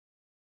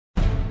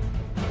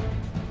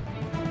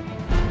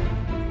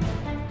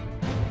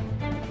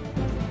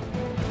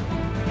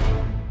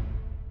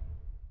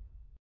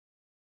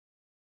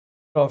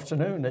Good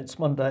afternoon. It's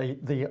Monday,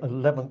 the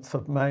 11th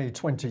of May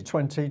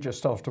 2020,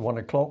 just after 1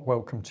 o'clock.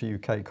 Welcome to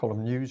UK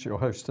Column News. Your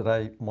host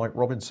today, Mike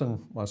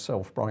Robinson,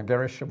 myself, Brian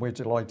Gerrish, and we're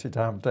delighted to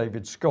have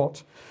David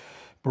Scott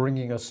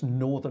bringing us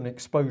northern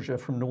exposure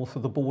from north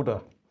of the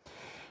border.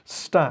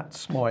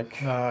 Stats,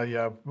 Mike.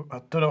 Yeah,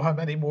 I don't know how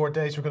many more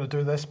days we're going to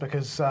do this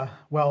because,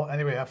 well,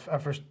 anyway,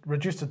 I've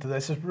reduced it to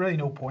this. There's really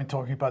no point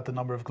talking about the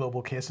number of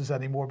global cases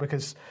anymore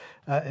because,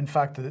 in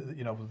fact,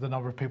 the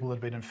number of people that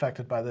have been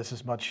infected by this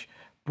is much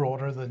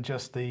broader than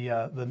just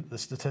the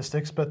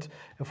statistics. But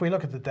if we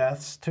look at the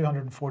deaths,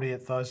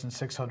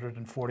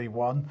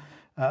 248,641,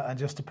 and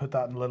just to put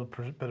that in a little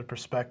bit of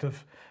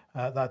perspective,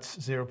 that's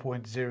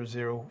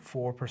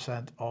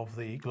 0.004% of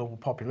the global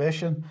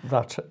population.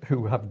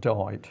 Who have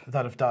died.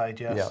 That have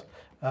died, yes.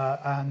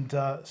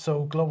 Yeah.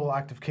 So global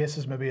active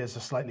cases maybe is a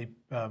slightly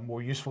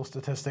more useful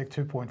statistic,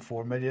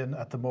 2.4 million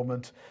at the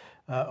moment,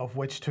 of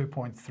which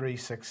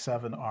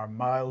 2.367 are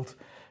mild.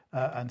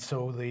 And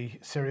so the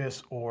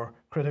serious or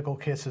critical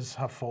cases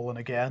have fallen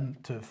again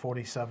to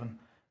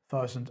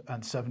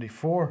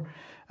 47,074.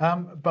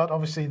 But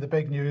obviously the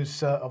big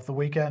news of the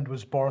weekend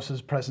was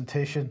Boris's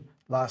presentation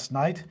last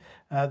night.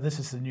 This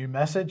is the new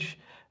message.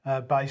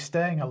 By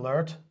staying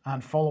alert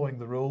and following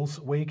the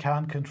rules, we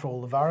can control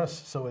the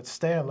virus. So it's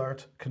stay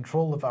alert,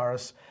 control the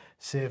virus,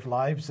 save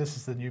lives. This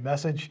is the new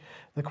message.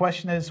 The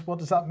question is, what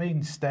does that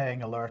mean,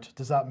 staying alert?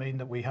 Does that mean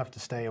that we have to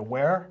stay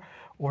aware?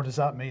 Or does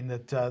that mean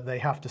that they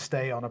have to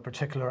stay on a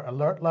particular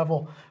alert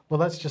level? Well,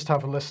 let's just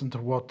have a listen to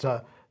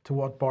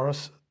what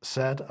Boris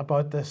said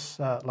about this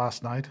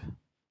last night.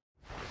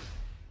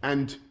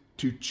 And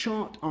to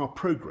chart our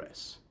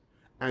progress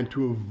and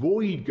to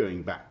avoid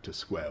going back to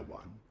square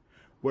one,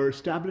 we're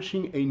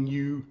establishing a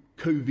new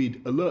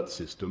COVID alert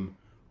system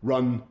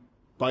run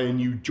by a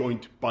new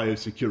joint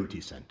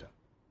biosecurity centre.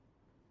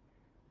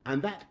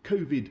 And that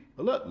COVID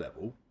alert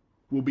level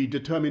will be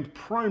determined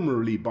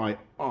primarily by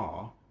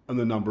R and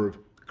the number of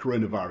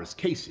coronavirus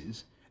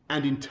cases,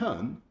 and in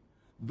turn,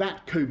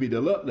 that COVID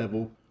alert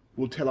level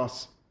will tell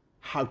us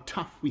how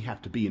tough we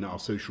have to be in our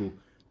social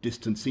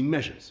distancing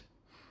measures.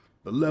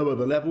 The lower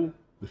the level,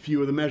 the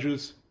fewer the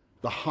measures,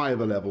 the higher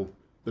the level,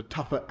 the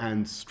tougher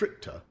and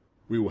stricter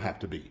we will have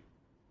to be.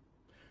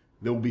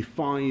 There will be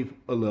 5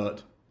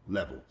 alert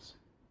levels.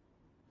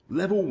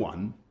 Level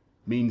 1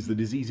 means the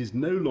disease is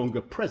no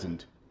longer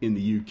present in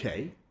the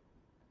UK,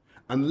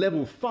 and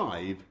level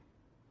 5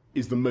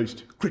 is the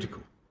most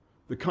critical,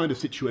 the kind of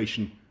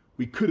situation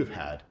we could have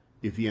had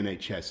if the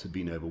NHS had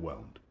been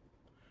overwhelmed.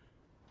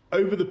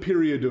 Over the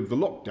period of the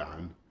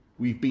lockdown,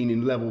 we've been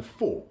in level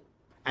 4,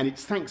 and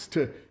it's thanks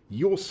to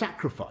your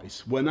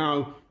sacrifice we're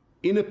now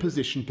in a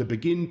position to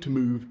begin to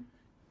move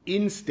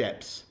in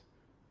steps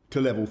to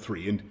level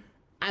 3. And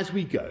as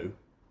we go,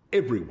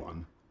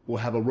 everyone will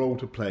have a role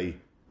to play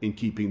in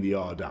keeping the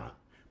R down.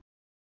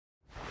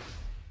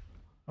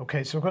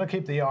 Okay, so we're going to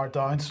keep the R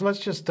down. So let's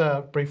just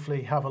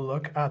briefly have a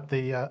look at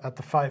the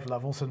 5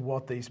 levels and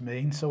what these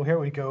mean. So here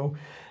we go.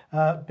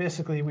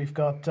 Basically, we've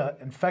got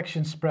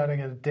infection spreading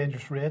at a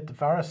dangerous rate. The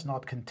virus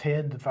not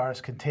contained. The virus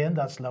contained.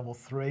 That's level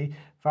 3.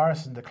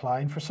 Virus in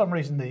decline. For some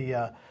reason,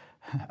 the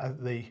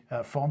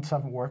fonts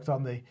haven't worked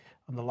on the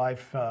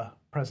live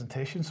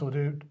presentation, so I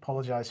do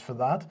apologise for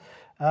that.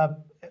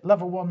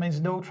 Level 1 means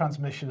no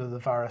transmission of the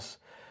virus.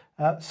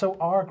 So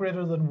R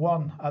greater than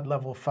 1 at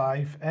level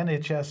 5,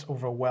 NHS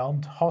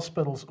overwhelmed,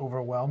 hospitals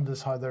overwhelmed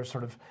is how they're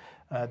sort of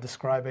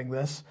describing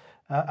this.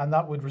 And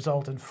that would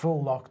result in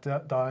full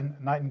lockdown,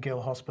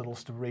 Nightingale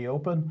hospitals to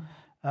reopen.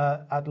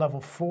 At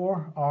level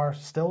 4, R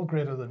still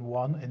greater than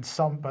 1 in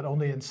some, but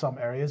only in some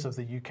areas of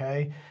the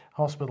UK.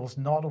 Hospitals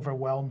not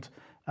overwhelmed,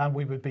 and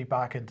we would be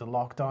back into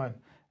lockdown.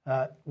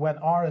 When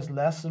R is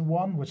less than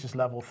 1, which is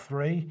level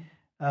 3,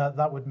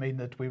 that would mean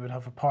that we would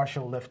have a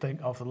partial lifting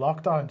of the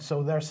lockdown.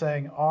 So they're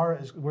saying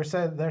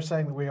they're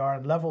saying that we are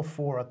in level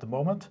 4 at the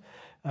moment,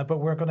 but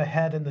we're going to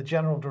head in the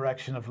general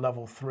direction of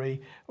level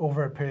 3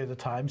 over a period of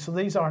time. So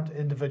these aren't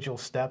individual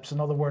steps. In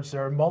other words,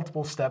 there are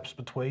multiple steps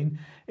between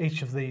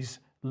each of these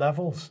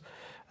levels.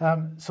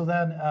 So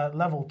then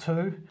level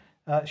 2,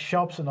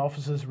 shops and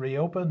offices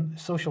reopen,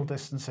 social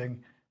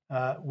distancing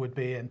would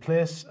be in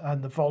place,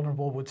 and the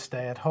vulnerable would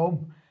stay at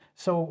home.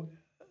 So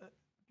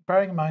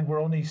bearing in mind,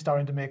 we're only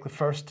starting to make the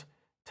first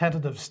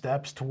tentative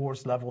steps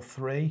towards level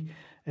 3.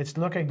 It's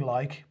looking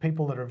like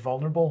people that are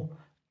vulnerable,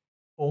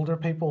 older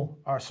people,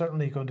 are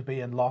certainly going to be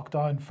in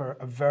lockdown for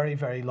a very,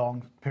 very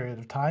long period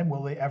of time.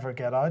 Will they ever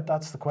get out?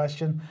 That's the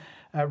question.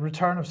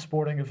 Return of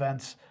sporting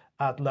events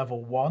at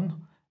level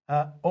 1,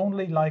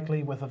 only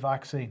likely with a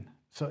vaccine.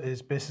 So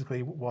is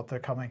basically what they're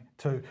coming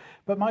to.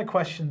 But my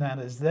question then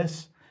is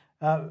this.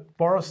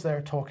 Boris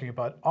there talking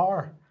about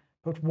R.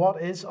 But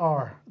what is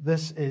R?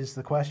 This is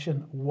the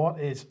question. What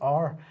is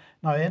R?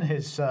 Now, in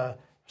his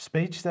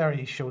speech there,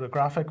 he showed a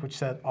graphic which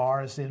said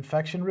R is the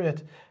infection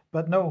rate.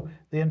 But no,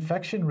 the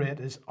infection rate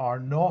is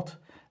R0.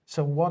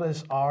 So what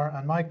is R?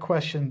 And my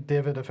question,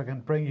 David, if I can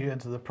bring you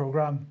into the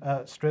program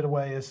straight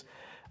away, is,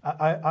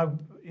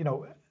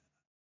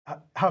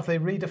 Have they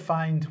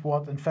redefined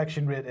what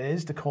infection rate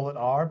is to call it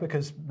R,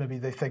 because maybe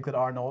they think that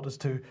R0 is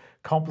too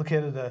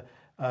complicated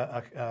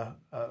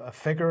a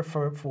figure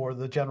for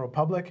the general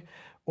public?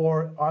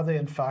 Or are they,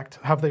 in fact,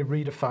 have they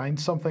redefined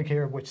something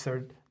here which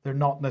they're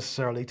not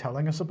necessarily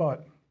telling us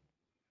about?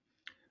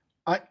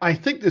 I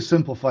think they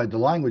simplified the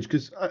language,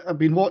 because I've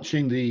been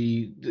watching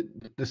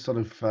this sort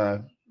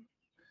of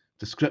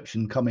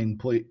description coming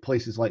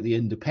places like the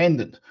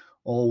Independent.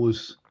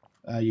 Always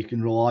you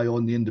can rely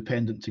on the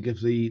Independent to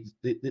give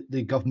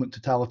the government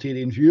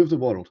totalitarian view of the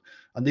world,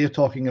 and they're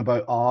talking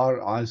about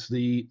R as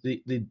the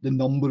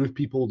number of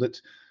people that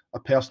a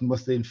person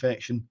with the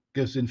infection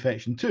gives the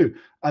infection to,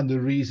 and the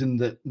reason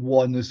that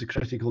 1 is the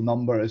critical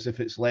number is if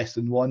it's less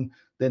than 1,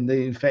 then the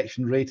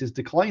infection rate is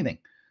declining.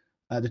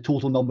 The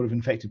total number of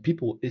infected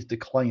people is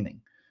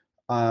declining,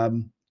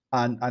 and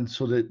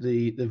so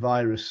the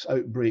virus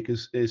outbreak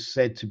is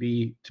said to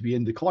be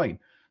in decline.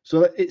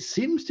 So it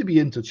seems to be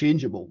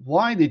interchangeable.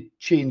 Why they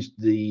changed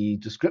the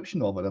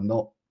description of it, I'm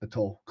not at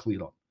all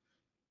clear on.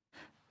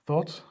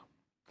 Thoughts?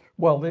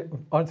 Well,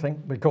 I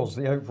think because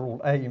the overall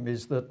aim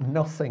is that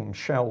nothing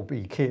shall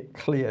be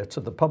clear to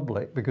the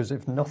public, because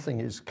if nothing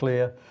is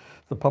clear,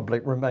 the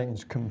public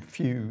remains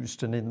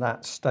confused, and in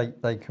that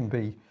state they can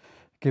be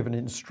given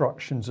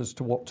instructions as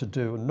to what to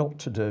do and not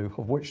to do,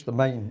 of which the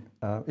main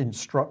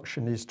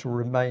instruction is to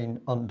remain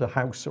under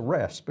house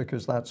arrest,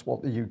 because that's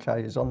what the UK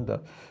is under.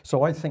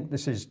 So I think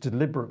this is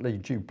deliberately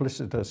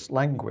duplicitous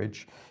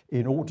language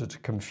in order to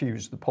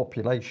confuse the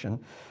population.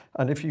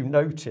 And if you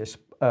notice,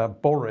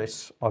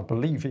 Boris, I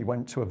believe he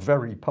went to a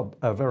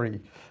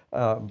very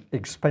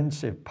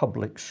expensive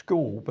public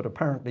school, but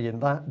apparently in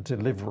that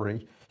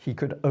delivery he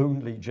could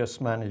only just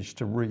manage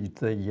to read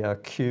the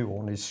cue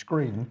on his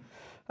screen,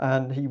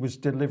 and he was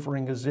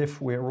delivering as if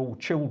we're all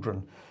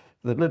children.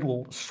 The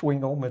little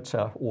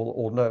swingometer,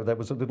 or no, there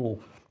was a little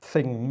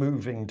thing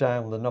moving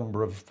down the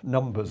number of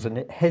numbers, and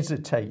it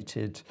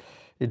hesitated.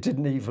 It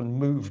didn't even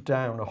move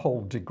down a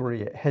whole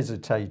degree, it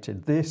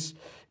hesitated. This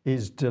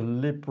is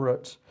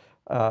deliberate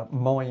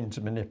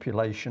mind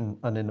manipulation,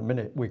 and in a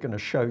minute we're going to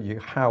show you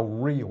how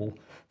real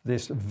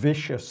this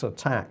vicious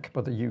attack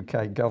by the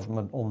UK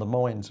government on the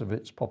minds of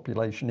its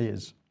population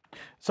is.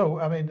 So,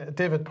 I mean,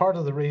 David, part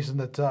of the reason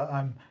that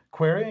I'm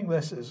querying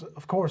this is,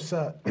 of course,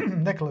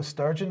 Nicola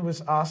Sturgeon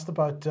was asked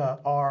about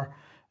R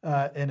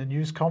in a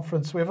news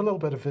conference. We have a little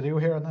bit of video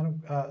here, and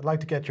then I'd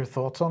like to get your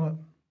thoughts on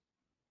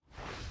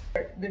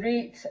it. The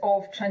rate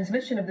of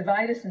transmission of the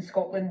virus in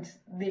Scotland,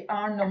 the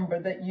R number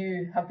that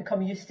you have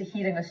become used to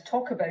hearing us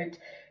talk about,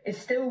 is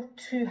still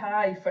too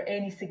high for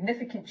any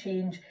significant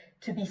change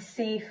to be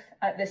safe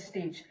at this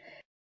stage.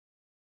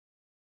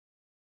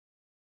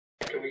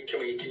 Can you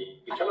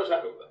tell us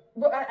that number?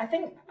 Well, I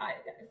think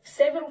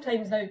several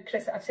times now,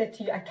 Chris, I've said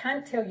to you, I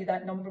can't tell you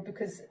that number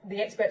because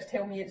the experts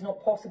tell me it's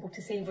not possible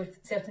to say with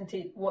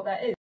certainty what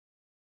that is.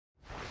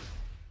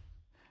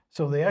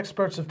 So the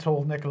experts have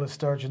told Nicola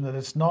Sturgeon that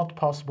it's not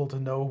possible to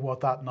know what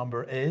that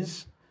number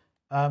is.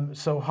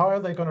 So how are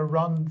they going to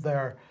run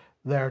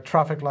their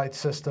traffic light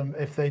system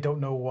if they don't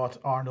know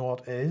what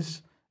R0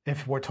 is,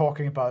 if we're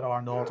talking about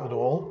R0 at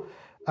all?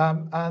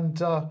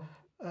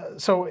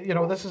 So, you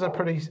know, this is a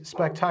pretty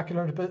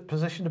spectacular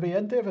position to be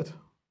in, David.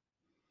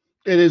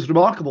 It is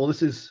remarkable.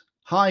 This is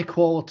high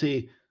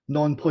quality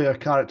non-player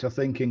character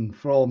thinking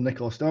from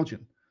Nicola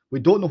Sturgeon. We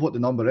don't know what the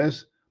number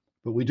is,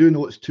 but we do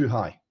know it's too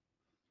high.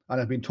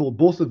 And I've been told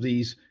both of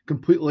these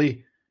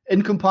completely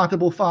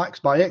incompatible facts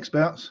by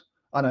experts,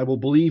 and I will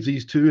believe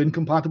these two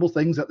incompatible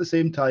things at the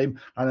same time,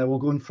 and I will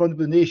go in front of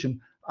the nation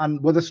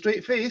and with a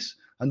straight face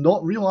and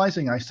not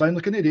realizing I sound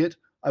like an idiot,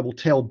 I will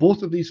tell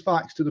both of these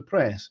facts to the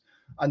press.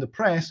 And the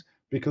press,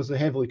 because they're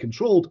heavily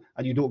controlled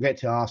and you don't get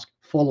to ask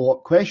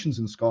follow-up questions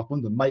in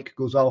Scotland, the mic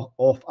goes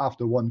off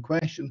after one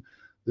question,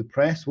 the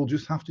press will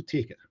just have to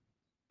take it.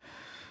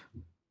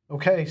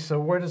 Okay, so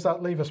where does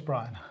that leave us,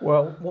 Brian?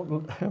 Well,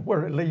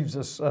 where it leaves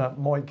us,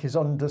 Mike, is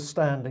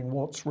understanding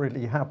what's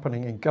really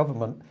happening in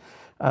government.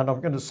 And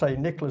I'm going to say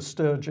Nicola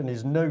Sturgeon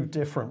is no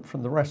different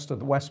from the rest of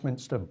the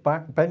Westminster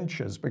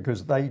backbenchers,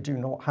 because they do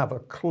not have a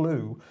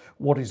clue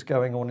what is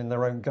going on in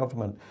their own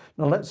government.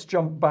 Now let's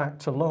jump back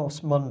to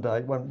last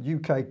Monday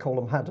when UK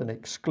Column had an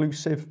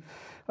exclusive.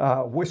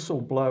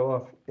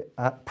 Whistleblower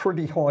at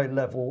pretty high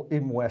level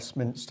in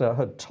Westminster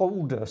had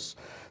told us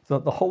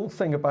that the whole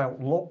thing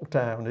about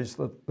lockdown is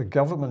that the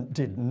government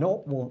did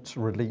not want to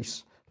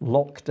release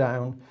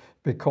lockdown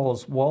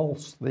because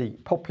whilst the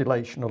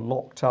population are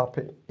locked up,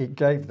 it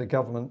gave the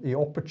government the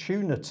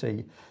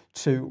opportunity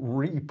to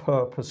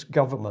repurpose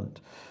government.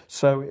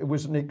 So it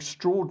was an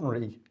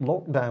extraordinary,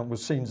 lockdown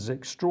was seen as an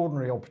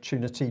extraordinary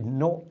opportunity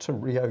not to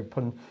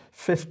reopen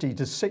 50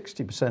 to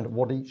 60% of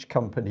what each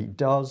company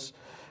does.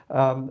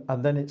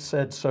 And then it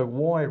said, so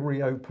why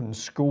reopen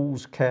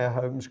schools, care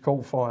homes,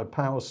 coal-fired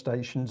power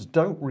stations?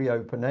 Don't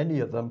reopen any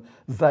of them.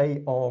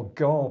 They are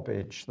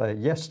garbage. They're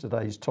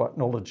yesterday's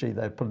technology.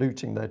 They're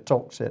polluting. They're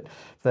toxic.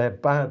 They're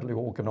badly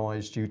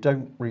organised. You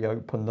don't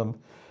reopen them.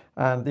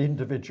 And the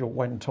individual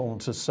went on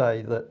to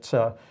say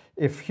that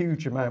if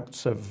huge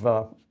amounts of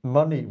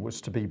money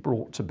was to be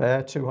brought to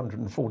bear,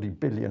 £240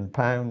 billion,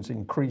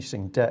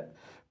 increasing debt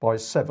by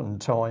 7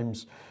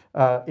 times,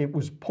 it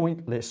was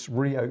pointless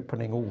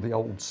reopening all the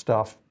old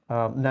stuff.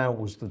 Now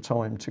was the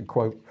time to,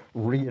 quote,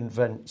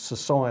 reinvent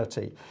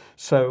society.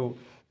 So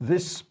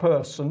this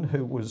person,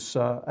 who was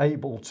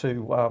able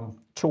to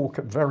talk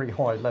at very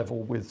high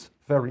level with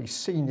very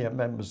senior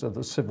members of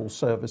the civil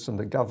service and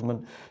the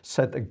government,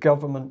 said the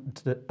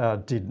government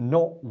did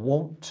not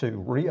want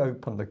to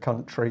reopen the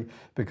country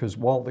because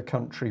while the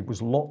country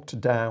was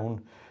locked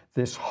down,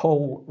 this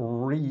whole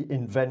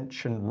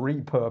reinvention,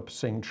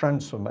 repurposing,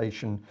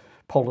 transformation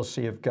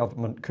policy of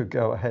government could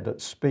go ahead at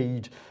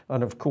speed.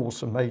 And of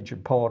course, a major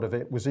part of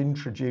it was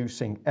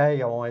introducing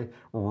AI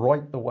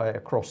right the way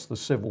across the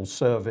civil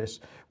service,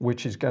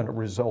 which is going to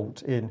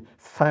result in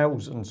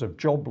thousands of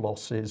job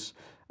losses.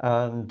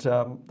 And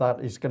that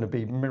is going to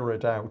be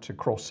mirrored out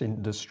across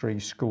industry,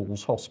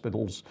 schools,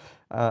 hospitals,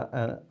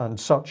 and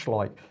such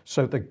like.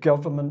 So the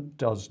government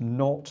does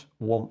not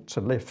want to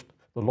lift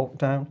the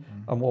lockdown.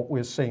 And what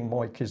we're seeing,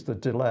 Mike, is the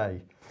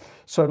delay.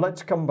 So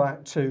let's come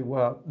back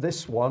to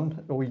this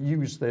one. We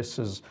use this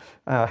as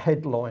our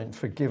headline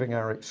for giving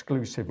our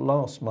exclusive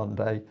last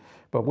Monday,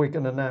 but we're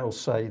going to now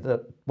say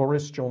that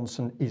Boris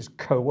Johnson is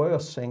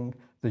coercing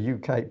the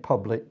UK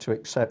public to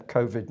accept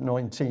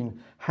COVID-19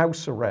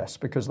 house arrest,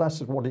 because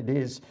that's what it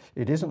is.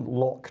 It isn't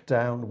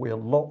lockdown. We're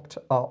locked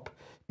up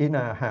in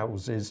our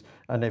houses,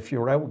 and if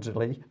you're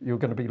elderly, you're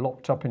going to be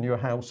locked up in your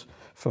house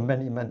for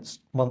many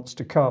months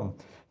to come.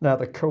 Now,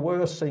 the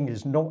coercing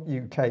is not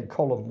UK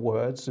Column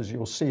words, as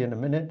you'll see in a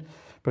minute,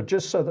 but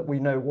just so that we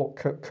know what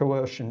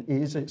coercion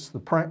is, it's the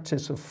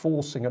practice of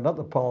forcing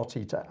another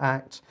party to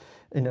act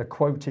in a,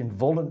 quote,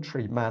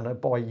 involuntary manner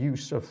by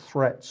use of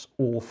threats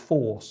or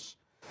force.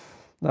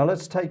 Now,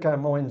 let's take our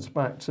minds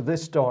back to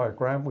this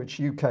diagram,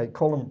 which UK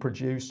Column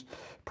produced,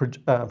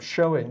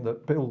 showing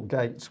that Bill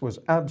Gates was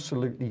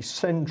absolutely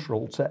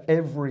central to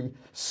every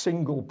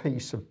single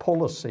piece of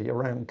policy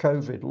around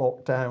COVID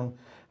lockdown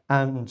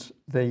and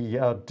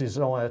the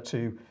desire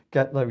to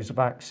get those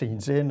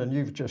vaccines in. And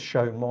you've just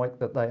shown, Mike,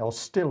 that they are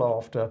still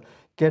after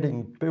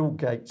getting Bill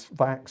Gates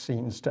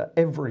vaccines to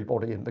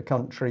everybody in the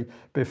country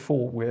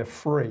before we're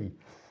free.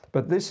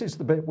 But this is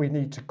the bit we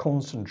need to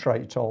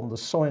concentrate on, the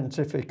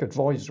Scientific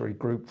Advisory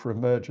Group for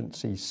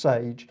Emergency,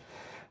 SAGE.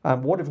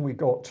 And what have we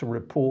got to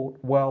report?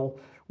 Well,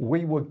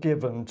 we were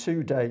given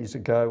 2 days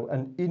ago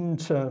an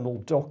internal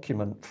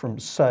document from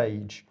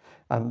SAGE,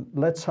 and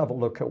let's have a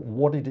look at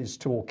what it is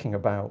talking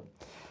about.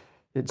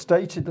 It's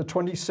dated the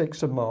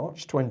 26th of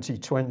March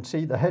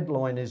 2020. The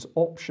headline is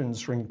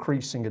Options for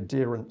Increasing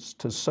Adherence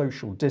to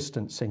Social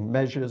Distancing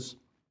Measures.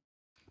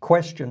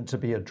 Question to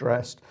be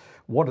addressed: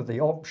 what are the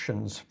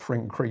options for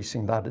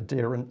increasing that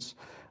adherence?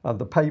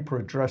 The paper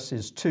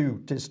addresses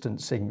 2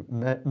 distancing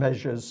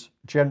measures: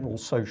 general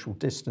social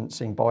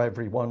distancing by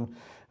everyone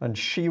and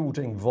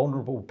shielding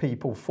vulnerable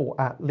people for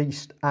at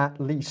least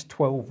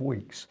 12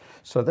 weeks.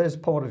 So there's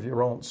part of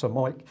your answer,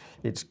 Mike.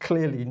 It's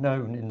clearly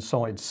known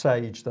inside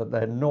SAGE that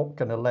they're not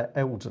going to let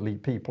elderly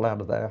people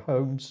out of their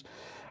homes.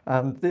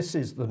 And this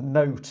is the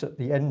note at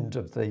the end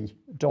of the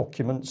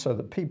document so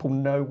that people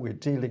know we're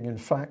dealing in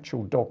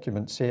factual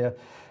documents here.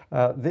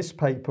 This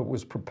paper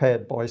was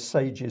prepared by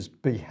SAGE's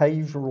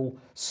Behavioural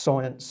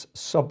Science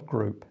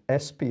Subgroup,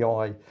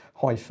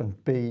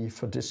 SPI-B,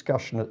 for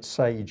discussion at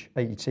SAGE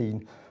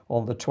 18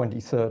 on the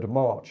 23rd of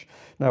March.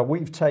 Now,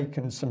 we've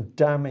taken some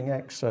damning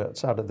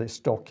excerpts out of this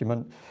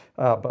document,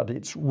 but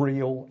it's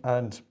real,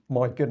 and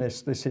my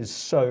goodness, this is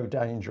so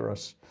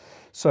dangerous.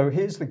 So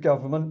here's the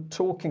government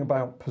talking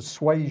about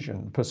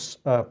persuasion,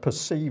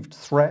 perceived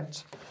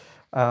threat.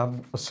 A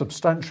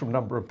substantial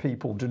number of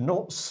people do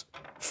not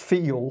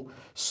feel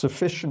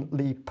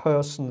sufficiently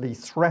personally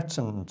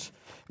threatened.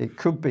 It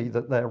could be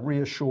that they're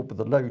reassured by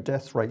the low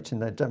death rate in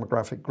their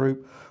demographic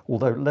group,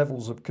 although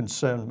levels of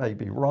concern may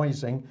be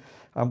rising.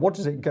 And what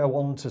does it go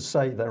on to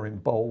say there in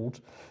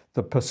bold?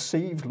 The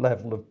perceived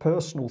level of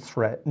personal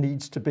threat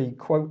needs to be,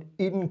 quote,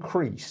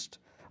 increased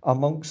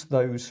amongst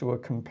those who are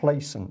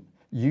complacent,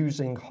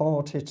 using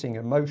hard-hitting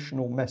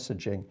emotional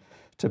messaging.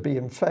 To be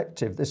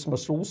effective, this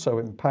must also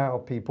empower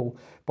people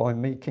by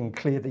making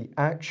clear the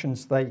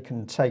actions they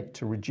can take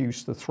to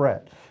reduce the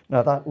threat.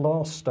 Now, that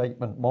last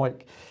statement,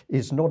 Mike,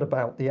 is not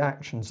about the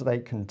actions they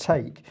can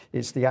take.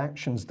 It's the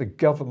actions the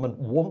government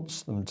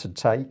wants them to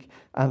take,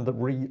 and the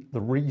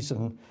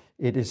reason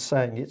it is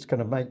saying it's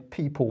going to make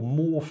people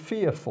more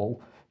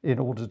fearful in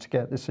order to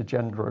get this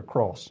agenda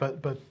across.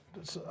 But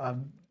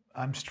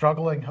I'm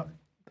struggling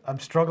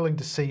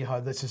to see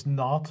how this is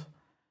not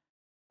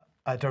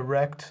a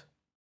direct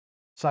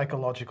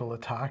psychological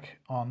attack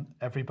on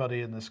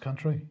everybody in this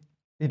country.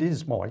 It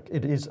is, Mike.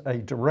 It is a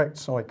direct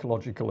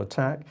psychological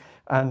attack.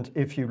 And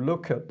if you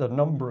look at the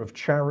number of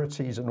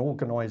charities and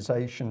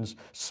organisations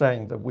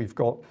saying that we've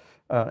got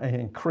an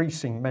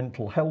increasing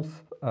mental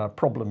health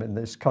problem in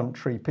this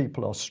country,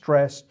 people are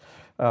stressed,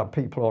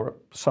 People are,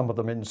 some of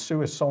them, in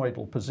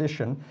suicidal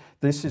position.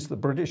 This is the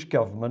British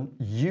government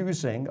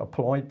using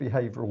applied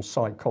behavioural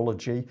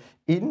psychology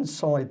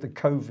inside the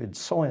COVID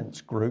science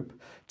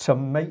group to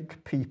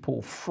make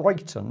people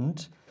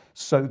frightened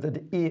so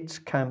that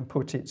it can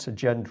put its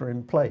agenda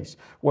in place.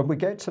 When we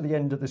get to the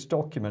end of this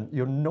document,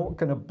 you're not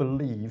going to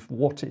believe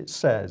what it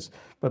says.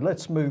 But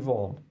let's move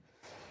on.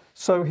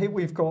 So here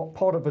we've got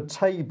part of a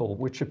table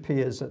which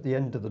appears at the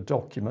end of the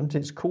document.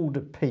 It's called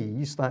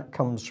APEASE. That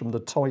comes from the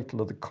title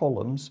of the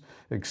columns: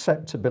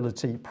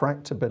 acceptability,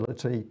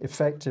 practicability,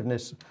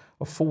 effectiveness,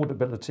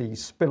 affordability,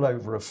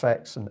 spillover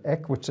effects, and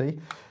equity.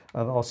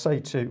 And I'll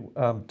say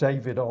to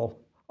David, I'll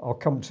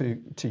come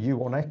to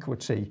you on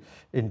equity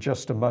in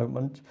just a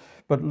moment.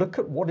 But look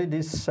at what it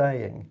is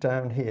saying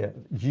down here.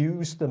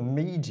 Use the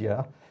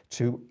media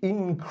to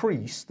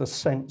increase the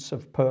sense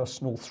of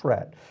personal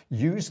threat.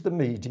 Use the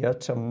media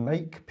to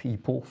make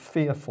people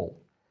fearful.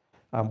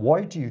 And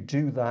why do you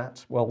do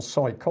that? Well,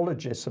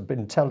 psychologists have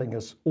been telling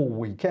us all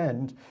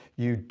weekend,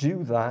 you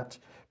do that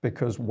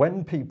because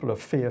when people are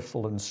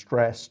fearful and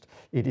stressed,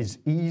 it is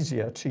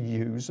easier to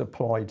use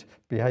applied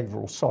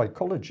behavioural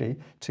psychology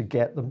to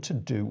get them to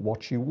do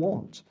what you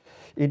want.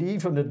 It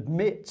even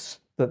admits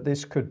that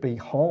this could be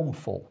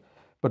harmful,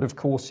 but of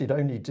course it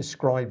only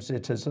describes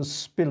it as a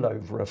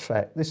spillover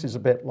effect. This is a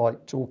bit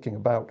like talking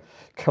about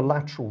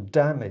collateral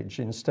damage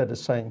instead of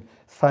saying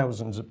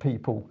thousands of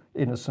people,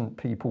 innocent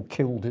people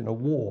killed in a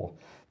war.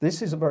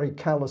 This is a very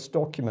callous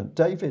document.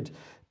 David,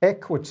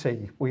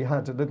 equity we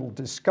had a little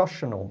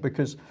discussion on,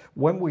 because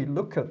when we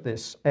look at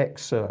this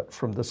excerpt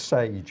from the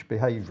SAGE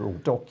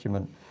behavioural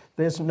document,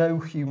 there's no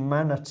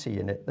humanity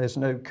in it, there's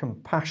no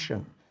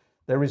compassion.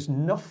 There is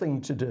nothing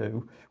to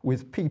do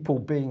with people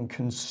being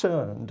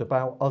concerned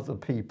about other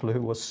people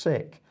who are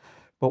sick.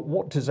 But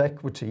what does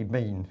equity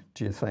mean,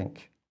 do you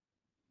think?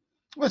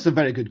 Well, that's a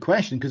very good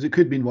question, because it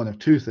could mean one of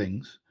two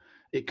things.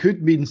 It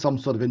could mean some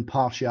sort of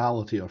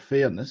impartiality or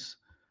fairness.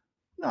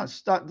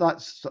 That's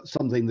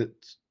something that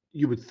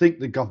you would think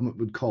the government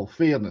would call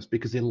fairness,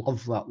 because they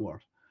love that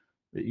word.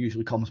 It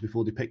usually comes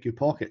before they pick your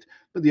pocket.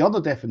 But the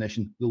other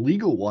definition, the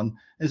legal one,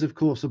 is of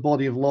course a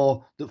body of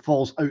law that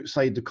falls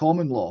outside the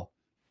common law.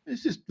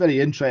 It's just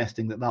very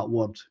interesting that that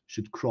word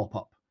should crop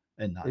up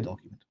in that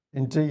document.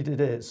 Indeed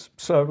it is.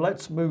 So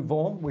let's move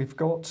on. We've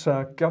got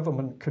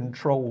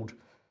government-controlled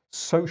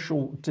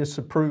social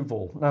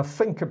disapproval. Now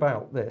think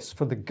about this.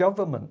 For the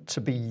government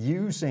to be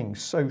using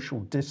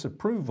social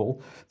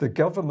disapproval, the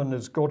government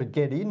has got to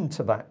get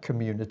into that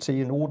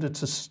community in order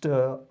to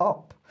stir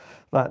up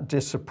that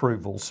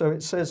disapproval. So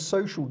it says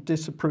social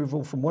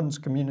disapproval from one's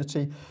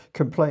community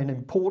can play an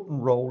important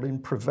role in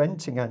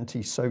preventing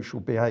antisocial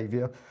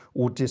behaviour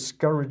or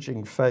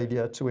discouraging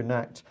failure to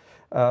enact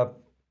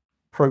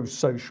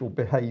pro-social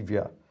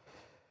behaviour.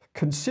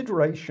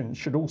 Consideration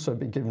should also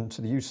be given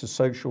to the use of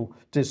social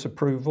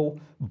disapproval,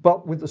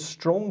 but with a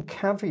strong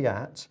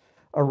caveat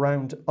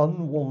around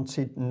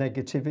unwanted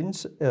negative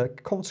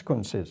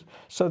consequences.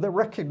 So they're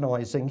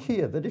recognising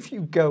here that if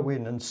you go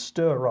in and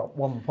stir up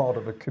one part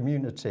of a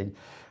community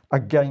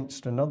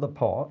against another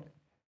part,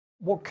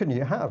 what can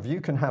you have?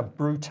 You can have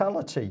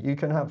brutality. You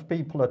can have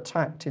people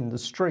attacked in the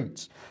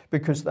streets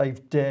because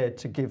they've dared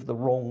to give the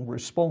wrong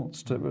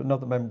response to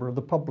another member of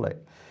the public.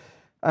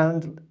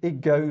 And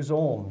it goes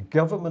on,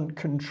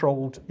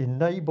 government-controlled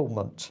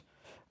enablement.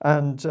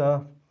 And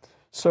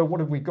so what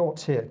have we got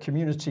here?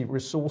 Community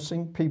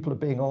resourcing. People are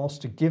being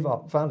asked to give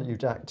up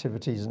valued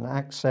activities and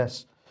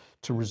access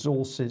to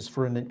resources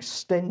for an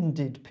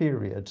extended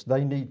period.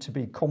 They need to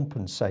be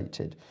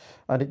compensated.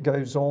 And it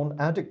goes on,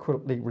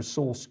 adequately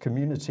resourced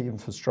community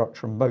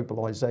infrastructure and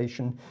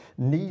mobilisation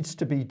needs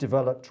to be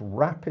developed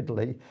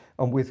rapidly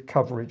and with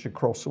coverage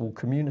across all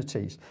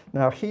communities.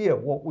 Now here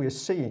what we're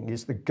seeing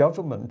is the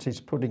government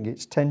is putting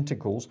its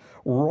tentacles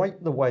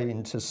right the way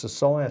into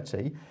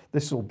society.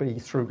 This will be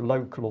through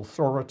local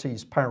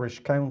authorities, parish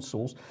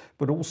councils,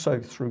 but also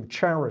through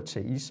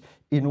charities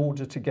in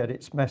order to get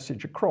its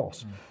message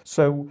across.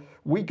 So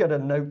we get a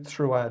note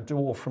through our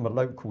door from a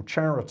local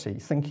charity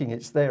thinking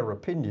it's their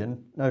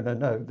opinion.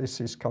 No, this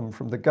has come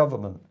from the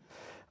government.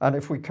 And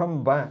if we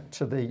come back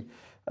to the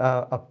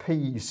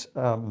APEASE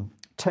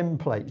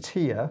template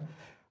here,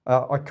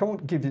 I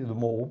can't give you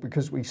them all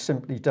because we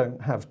simply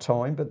don't have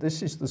time, but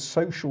this is the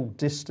social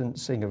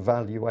distancing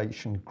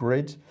evaluation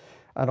grid.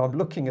 And I'm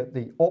looking at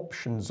the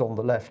options on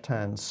the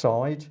left-hand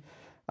side.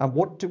 And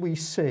what do we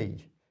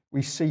see?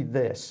 We see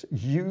this: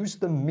 use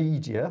the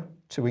media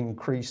to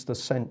increase the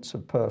sense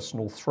of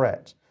personal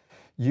threat.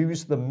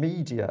 Use the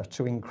media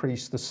to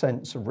increase the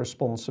sense of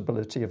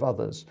responsibility of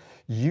others.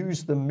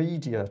 Use the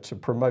media to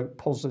promote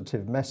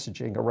positive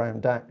messaging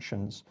around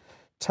actions.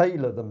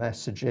 Tailor the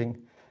messaging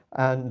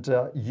and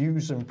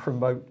use and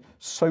promote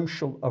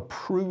social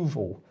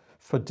approval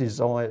for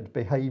desired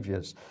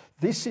behaviours.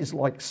 This is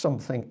like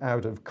something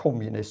out of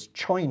communist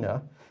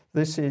China.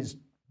 This is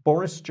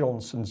Boris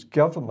Johnson's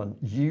government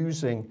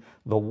using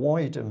the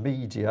wider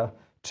media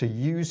to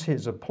use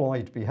his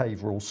applied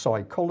behavioural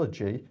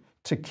psychology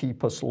to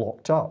keep us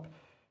locked up.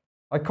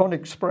 I can't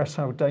express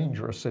how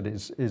dangerous it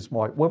is,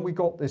 Mike. When we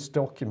got this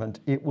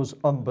document, it was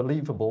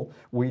unbelievable.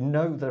 We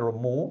know there are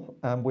more,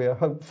 and we're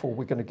hopeful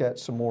we're going to get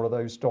some more of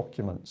those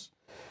documents.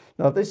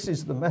 Now, this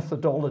is the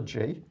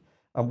methodology.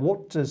 And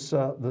what does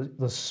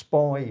the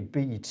Spy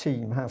B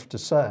team have to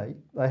say?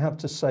 They have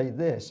to say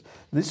this.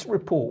 This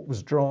report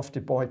was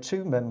drafted by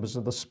 2 members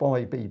of the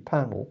Spy B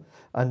panel,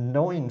 and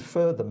 9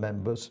 further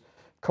members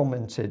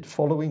commented,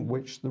 following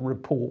which the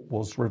report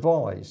was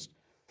revised.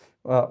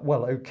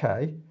 Well,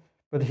 okay.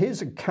 But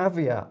here's a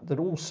caveat that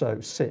also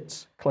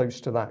sits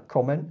close to that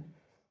comment.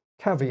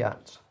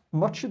 Caveat.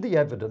 Much of the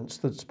evidence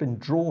that's been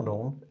drawn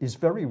on is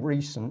very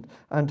recent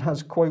and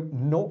has, quote,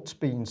 not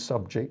been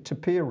subject to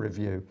peer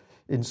review.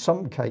 In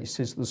some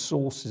cases, the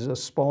source is a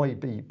Spy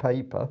B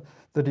paper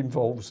that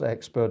involves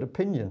expert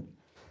opinion.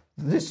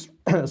 This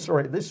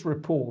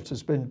report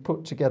has been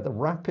put together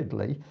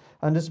rapidly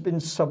and has been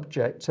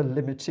subject to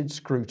limited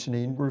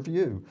scrutiny and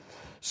review.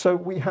 So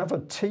we have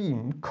a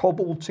team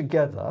cobbled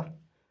together,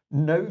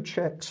 no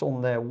checks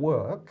on their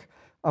work,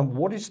 and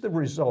what is the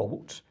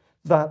result?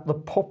 That the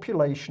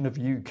population of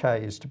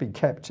UK is to be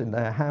kept in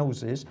their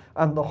houses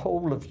and the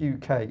whole of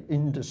UK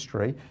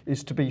industry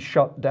is to be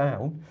shut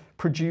down,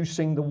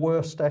 producing the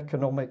worst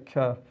economic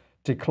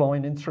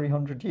decline in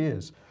 300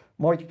 years.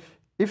 Mike,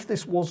 if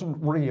this wasn't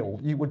real,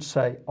 you would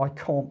say, I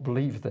can't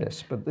believe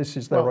this, but this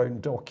is their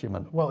own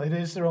document. Well, it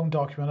is their own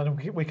document,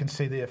 and we can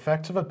see the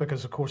effects of it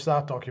because, of course,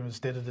 that document is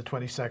dated the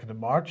 22nd of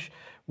March.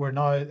 We're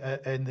now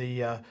in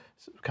the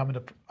coming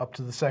up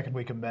to the second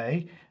week of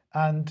May,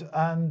 and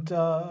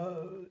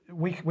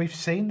we've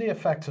seen the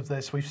effects of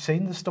this. We've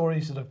seen the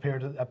stories that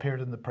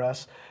appeared in the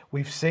press.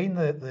 We've seen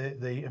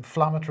the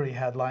inflammatory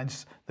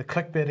headlines, the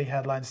clickbaity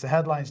headlines, the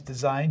headlines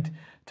designed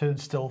to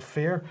instill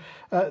fear.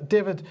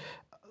 David,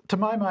 to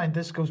my mind,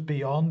 this goes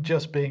beyond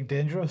just being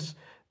dangerous.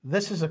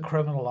 This is a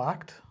criminal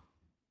act.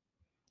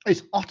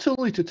 It's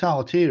utterly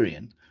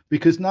totalitarian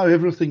because now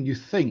everything you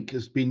think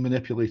has been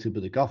manipulated by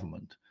the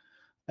government.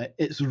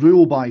 It's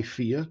rule by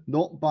fear,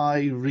 not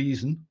by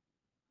reason.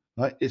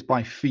 Right? It's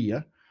by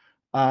fear.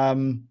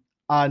 And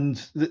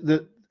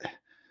the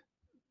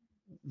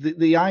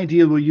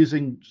idea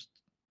we're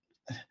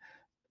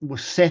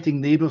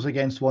setting neighbours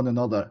against one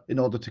another in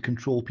order to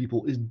control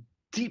people is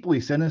deeply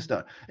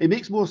sinister. It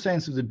makes more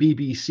sense of the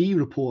BBC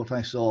report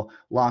I saw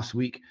last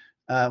week,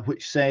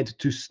 which said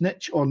to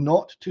snitch or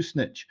not to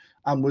snitch,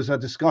 and was a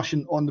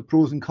discussion on the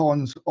pros and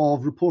cons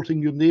of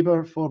reporting your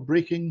neighbour for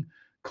breaking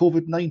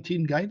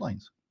COVID-19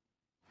 guidelines.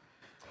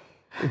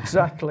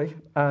 Exactly.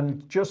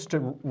 And just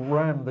to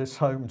ram this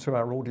home to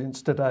our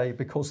audience today,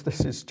 because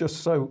this is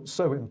just so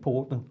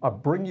important, I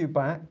bring you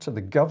back to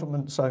the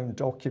government's own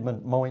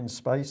document,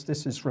 Mindspace.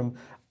 This is from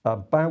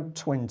about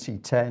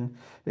 2010.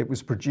 It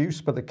was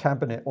produced by the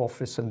Cabinet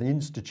Office and the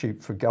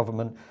Institute for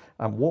Government.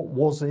 And what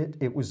was it?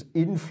 It was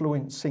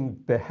influencing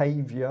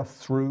behaviour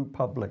through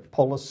public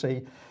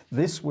policy.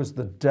 This was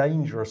the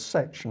dangerous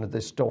section of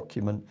this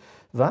document.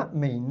 That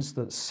means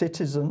that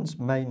citizens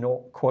may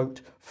not,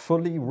 quote,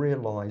 fully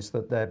realise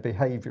that their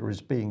behaviour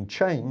is being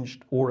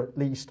changed, or at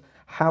least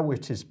how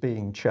it is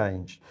being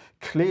changed.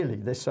 Clearly,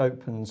 this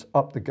opens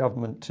up the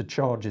government to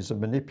charges of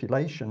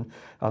manipulation,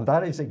 and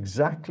that is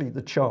exactly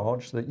the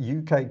charge that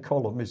UK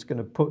Column is going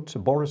to put to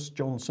Boris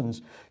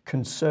Johnson's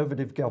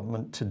Conservative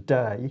government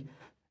today.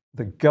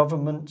 The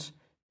government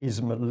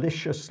is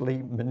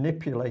maliciously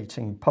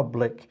manipulating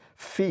public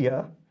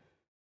fear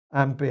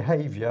and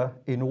behaviour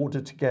in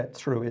order to get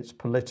through its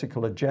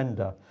political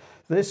agenda.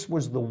 This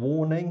was the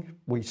warning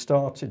we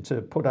started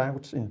to put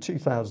out in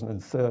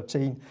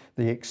 2013,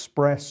 the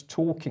Express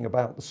talking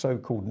about the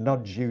so-called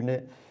nudge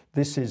unit.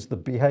 This is the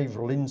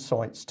behavioural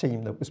insights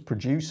team that was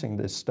producing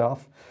this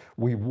stuff.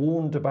 We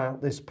warned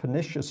about this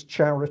pernicious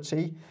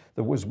charity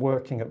that was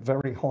working at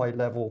very high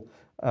level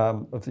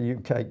of the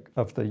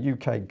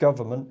UK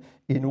government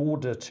in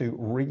order to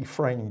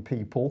reframe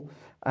people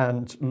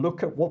and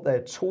look at what they're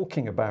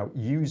talking about,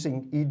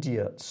 using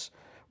idiots,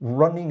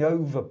 running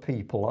over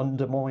people,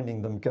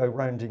 undermining them, go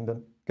around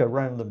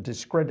them,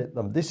 discredit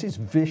them. This is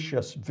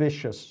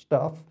vicious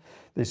stuff.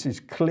 This is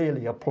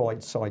clearly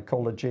applied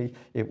psychology.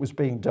 It was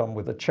being done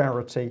with a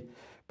charity.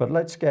 But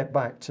let's get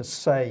back to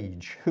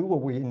SAGE. Who are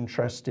we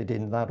interested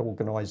in that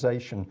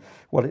organisation?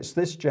 Well, it's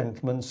this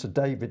gentleman, Sir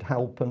David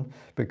Halpin,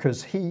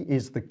 because he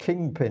is the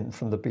kingpin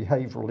from the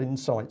Behavioural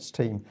Insights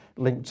team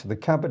linked to the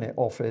Cabinet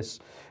Office.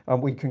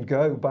 And we can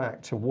go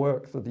back to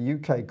work that the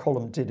UK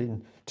Column did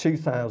in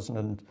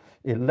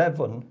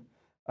 2011,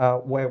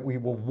 where we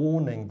were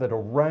warning that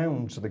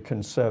around the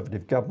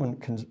Conservative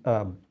government,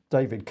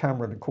 David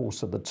Cameron, of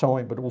course, at the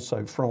time, but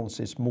also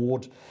Francis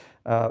Maude,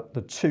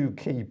 the 2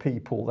 key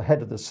people, the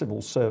head of the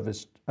civil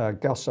service,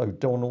 Gus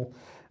O'Donnell,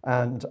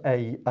 and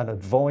an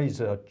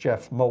advisor,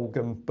 Jeff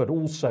Mulgam, but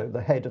also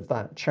the head of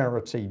that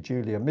charity,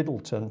 Julia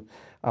Middleton.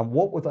 And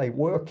what were they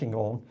working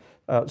on?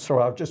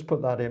 Sorry, I'll just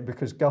put that in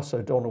because Gus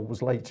O'Donnell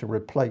was later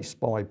replaced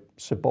by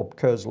Sir Bob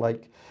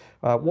Kerslake.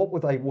 What were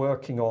they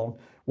working on?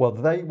 Well,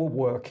 they were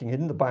working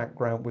in the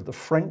background with the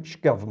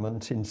French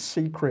government in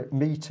secret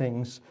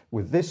meetings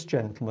with this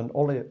gentleman,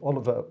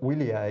 Olivier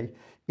Willier,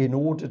 in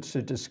order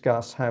to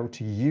discuss how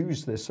to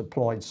use this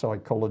applied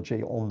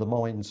psychology on the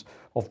minds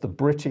of the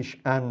British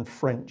and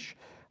French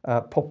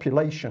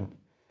population.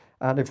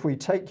 And if we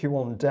take you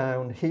on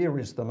down, here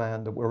is the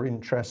man that we're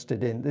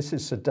interested in. This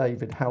is Sir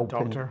David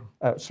Halpin.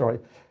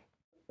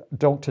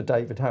 Dr.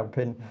 David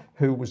Halpin,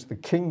 who was the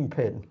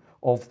kingpin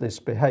of this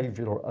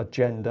behavioural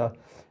agenda.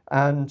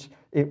 And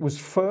it was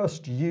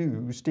first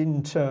used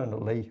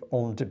internally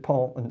on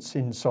departments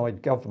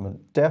inside government.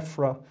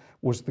 DEFRA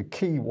was the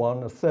key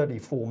one, a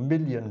 34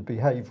 million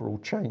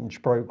behavioural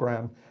change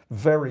programme,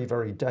 very,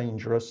 very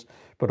dangerous.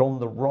 But on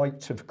the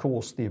right, of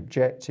course, the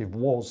objective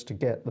was to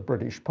get the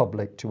British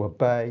public to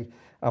obey.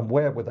 And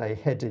where were they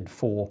headed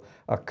for?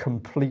 A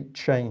complete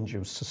change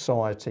of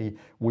society,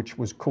 which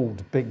was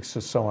called Big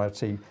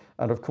Society.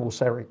 And of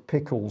course, Eric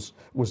Pickles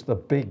was the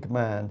big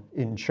man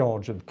in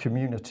charge of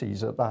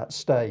communities at that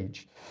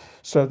stage.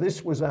 So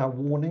this was our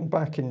warning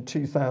back in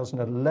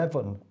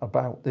 2011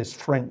 about this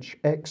French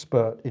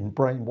expert in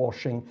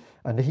brainwashing,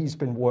 and he's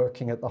been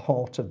working at the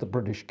heart of the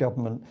British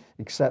government,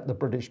 except the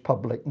British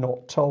public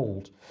not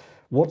told.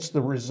 What's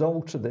the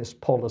result of this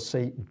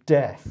policy?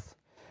 Death.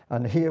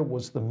 And here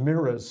was the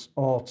Mirror's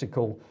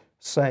article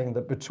saying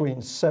that between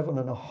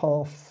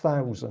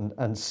 7,500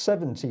 and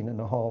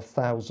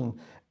 17,500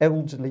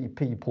 elderly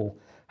people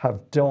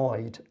have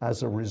died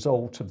as a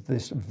result of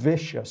this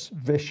vicious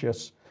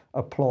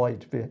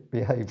applied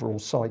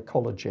behavioural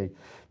psychology.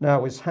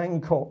 Now, is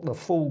Hancock the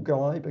fool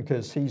guy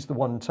because he's the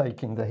one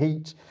taking the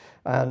heat,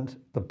 and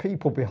the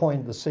people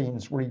behind the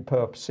scenes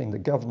repurposing the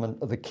government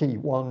are the key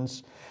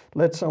ones?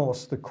 Let's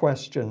ask the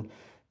question.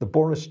 The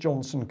Boris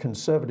Johnson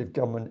Conservative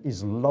government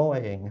is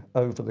lying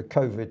over the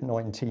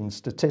COVID-19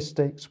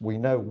 statistics. We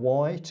know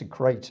why, to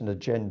create an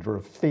agenda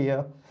of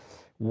fear.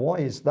 Why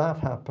is that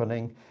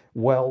happening?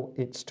 Well,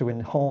 it's to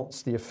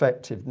enhance the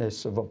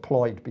effectiveness of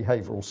applied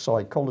behavioural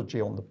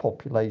psychology on the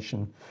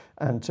population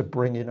and to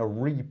bring in a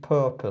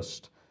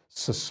repurposed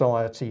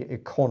society,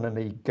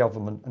 economy,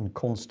 government and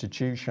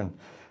constitution.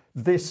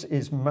 This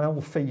is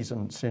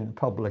malfeasance in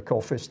public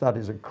office. That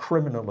is a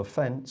criminal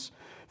offence.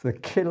 The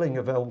killing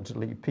of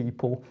elderly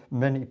people,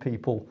 many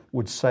people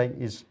would say,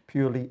 is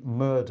purely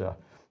murder.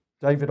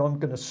 David, I'm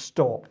going to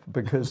stop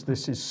because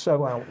this is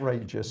so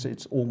outrageous,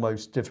 it's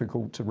almost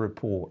difficult to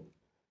report.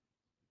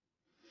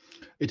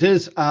 It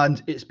is,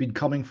 and it's been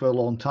coming for a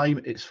long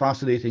time. It's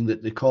fascinating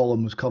that the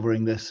Column was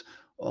covering this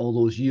all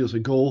those years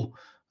ago,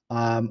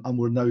 and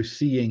we're now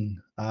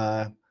seeing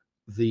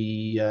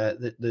the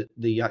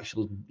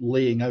actual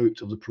laying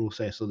out of the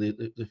process, or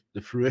the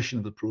fruition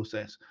of the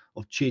process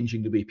of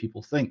changing the way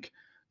people think.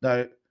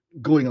 Now,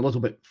 going a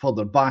little bit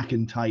further back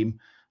in time,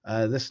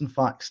 this in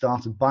fact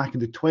started back in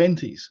the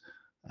 20s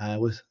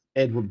with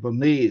Edward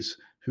Bernays,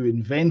 who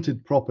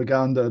invented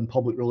propaganda and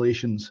public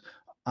relations.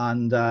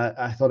 And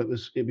I thought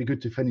it'd be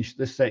good to finish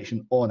this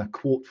section on a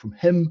quote from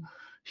him.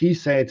 He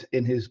said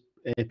in his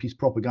piece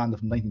Propaganda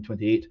from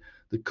 1928,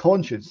 "The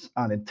conscious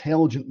and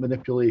intelligent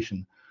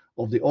manipulation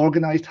of the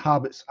organized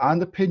habits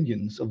and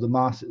opinions of the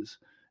masses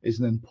is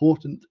an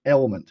important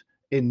element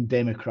in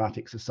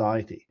democratic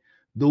society.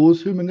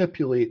 Those who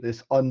manipulate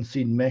this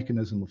unseen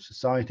mechanism of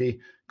society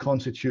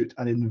constitute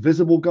an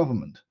invisible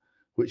government,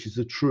 which is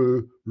the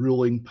true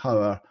ruling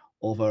power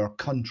of our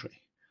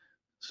country."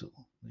 So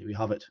there we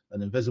have it.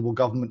 An invisible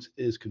government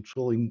is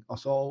controlling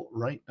us all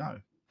right now,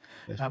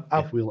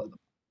 if we let them.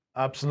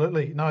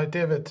 Absolutely. Now,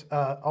 David,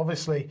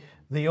 obviously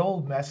the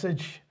old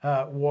message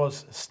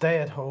was stay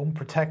at home,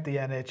 protect the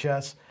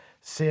NHS,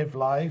 save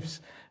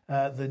lives.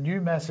 The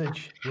new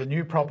message, the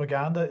new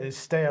propaganda is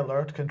stay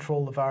alert,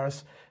 control the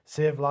virus,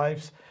 save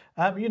lives.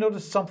 You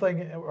noticed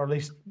something, or at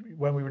least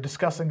when we were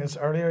discussing this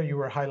earlier, you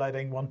were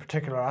highlighting one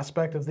particular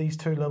aspect of these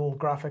two little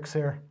graphics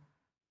here.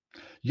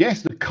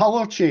 Yes, the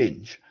colour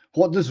change.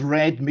 What does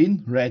red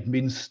mean? Red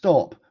means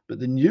stop. But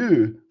the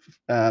new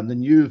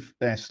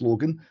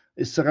slogan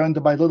is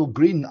surrounded by little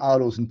green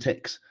arrows and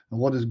ticks. And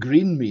what does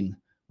green mean?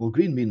 Well,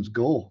 green means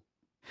go.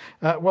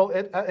 Well,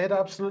 it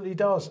absolutely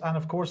does. And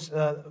of course,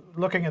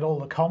 looking at all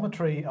the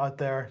commentary out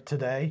there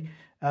today,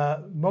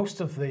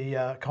 most of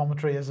the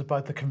commentary is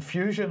about the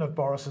confusion of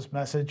Boris's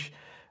message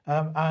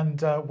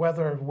and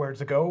whether where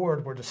to go, or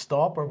where to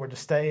stop, or where to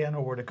stay in,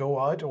 or where to go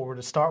out, or where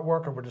to start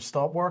work, or where to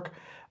stop work.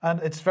 And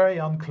it's very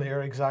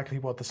unclear exactly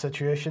what the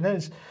situation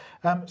is.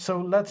 So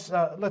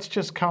let's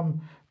just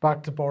come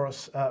back to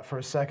Boris for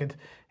a second.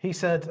 He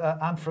said,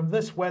 and from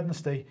this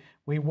Wednesday,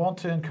 we want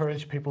to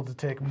encourage people to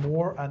take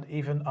more and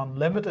even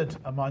unlimited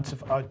amounts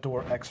of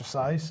outdoor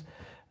exercise.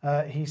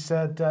 He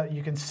said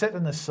you can sit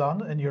in the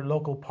sun in your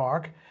local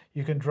park,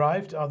 you can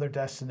drive to other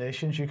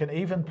destinations, you can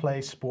even play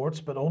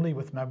sports, but only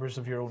with members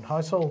of your own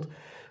household.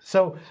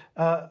 So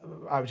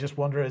I was just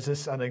wondering, is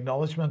this an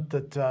acknowledgement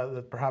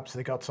that perhaps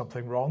they got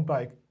something wrong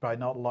by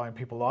not allowing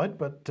people out,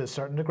 but to a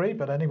certain degree?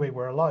 But anyway,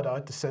 we're allowed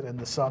out to sit in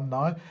the sun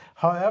now.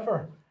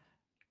 However,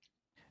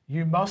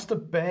 you must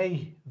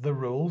obey the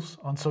rules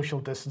on social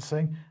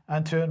distancing,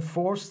 and to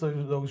enforce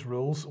those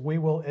rules, we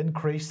will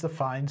increase the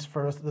fines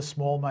for the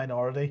small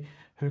minority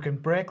who can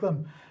break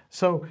them.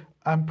 So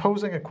I'm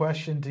posing a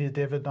question to you,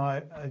 David.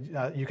 Now,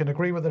 you can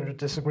agree with it or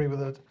disagree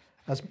with it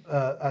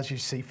as you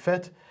see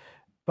fit,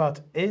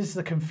 but is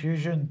the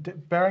confusion,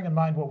 bearing in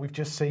mind what we've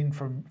just seen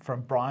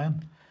from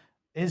Brian,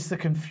 is the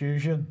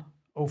confusion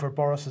over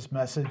Boris's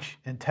message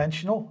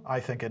intentional? I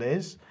think it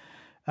is.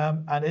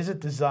 And is it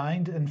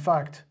designed, in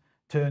fact,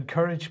 to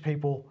encourage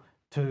people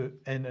to,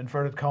 in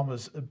inverted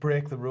commas,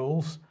 break the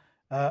rules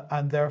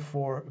and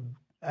therefore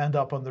end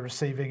up on the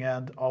receiving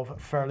end of a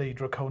fairly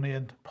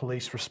draconian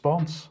police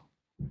response?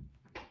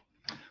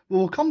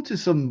 We'll come to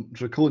some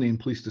draconian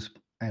police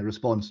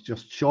response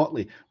just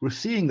shortly. We're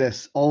seeing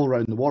this all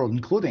around the world,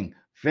 including,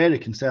 very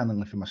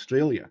concerningly, from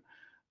Australia.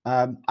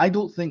 I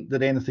don't think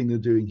that anything they're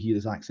doing here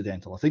is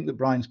accidental. I think that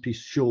Brian's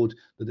piece showed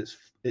that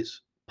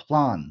it's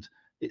planned,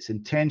 it's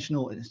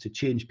intentional, and it's to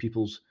change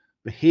people's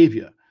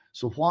behaviour.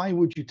 So why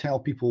would you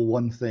tell people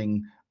one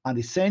thing and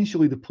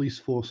essentially the police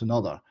force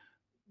another?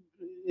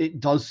 It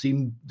does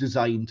seem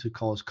designed to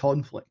cause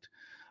conflict.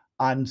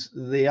 And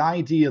the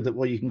idea that,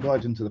 well, you can go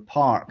out into the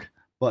park,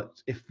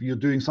 but if you're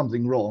doing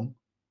something wrong,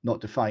 not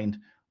defined,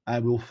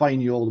 we'll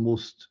fine you all the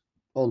most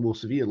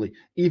severely,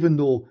 even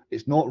though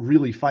it's not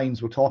really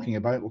fines we're talking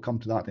about. We'll come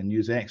to that in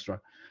News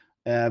Extra.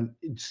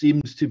 It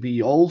seems to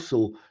be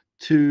also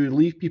to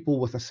leave people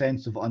with a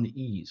sense of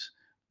unease.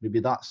 Maybe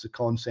that's the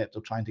concept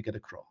they're trying to get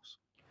across.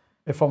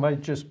 If I may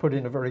just put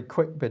in a very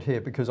quick bit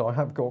here, because I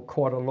have got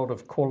quite a lot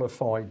of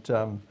qualified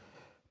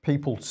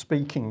people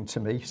speaking to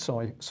me,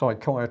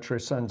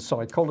 psychiatrists and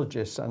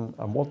psychologists, and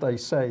what they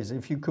say is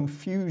if you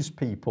confuse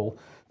people,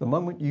 the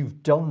moment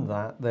you've done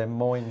that, their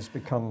minds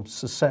become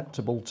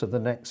susceptible to the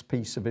next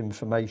piece of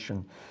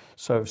information.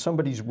 So if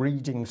somebody's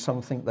reading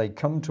something, they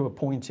come to a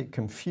point, it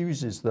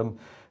confuses them.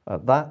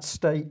 At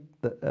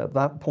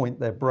that point,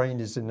 their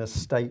brain is in a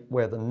state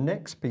where the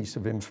next piece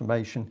of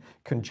information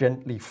can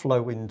gently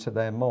flow into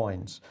their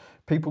minds.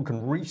 People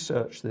can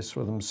research this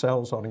for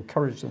themselves. I'd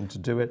encourage them to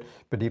do it.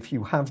 But if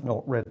you have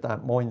not read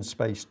that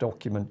Mindspace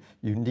document,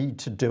 you need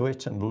to do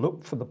it and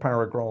look for the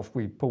paragraph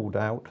we pulled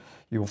out.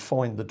 You'll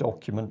find the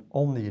document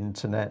on the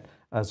internet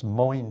as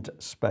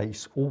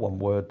Mindspace, all one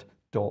word,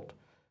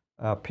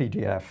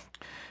 .pdf.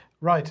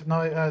 Right.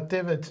 Now,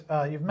 David,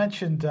 you've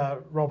mentioned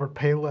Robert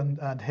Peel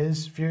and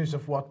his views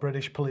of what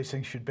British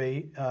policing should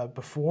be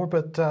before,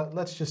 but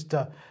let's just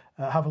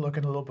have a look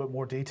in a little bit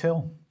more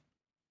detail.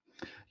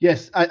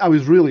 Yes, I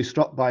was really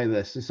struck by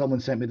this. Someone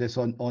sent me this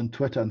on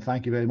Twitter, and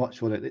thank you very much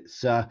for it.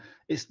 It's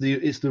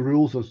the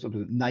rules, of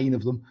 9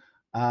 of them.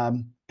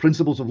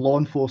 Principles of Law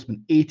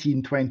Enforcement,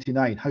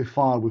 1829. How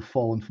far we've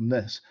fallen from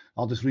this.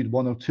 I'll just read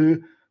 1 or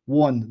 2.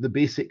 1, the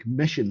basic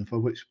mission for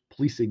which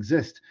police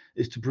exist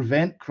is to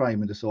prevent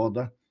crime and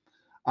disorder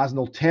as an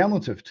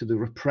alternative to the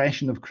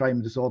repression of crime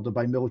and disorder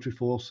by military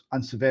force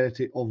and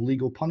severity of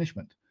legal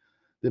punishment.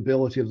 The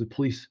ability of the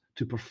police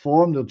to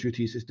perform their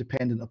duties is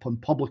dependent upon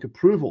public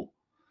approval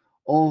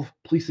of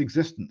police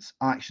existence,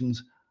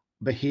 actions,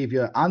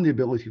 behaviour, and the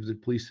ability of the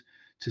police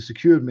to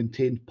secure and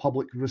maintain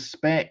public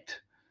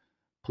respect.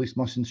 Police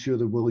must ensure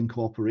the willing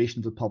cooperation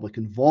of the public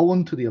and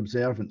voluntary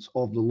observance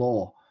of the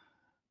law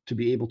to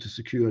be able to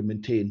secure and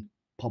maintain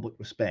public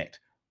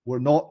respect. We're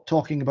not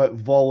talking about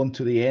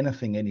voluntary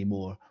anything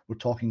anymore. We're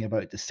talking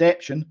about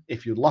deception,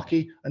 if you're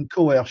lucky, and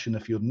coercion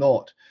if you're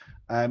not.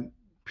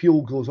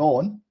 Peel goes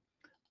on.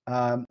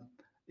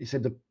 He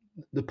said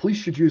the police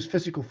should use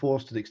physical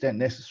force to the extent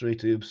necessary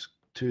to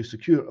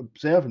secure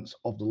observance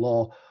of the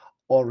law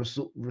or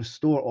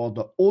restore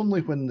order only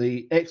when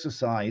the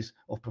exercise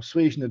of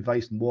persuasion,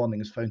 advice, and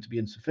warning is found to be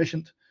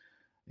insufficient.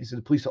 He said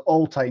the police at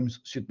all times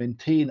should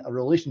maintain a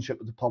relationship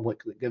with the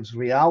public that gives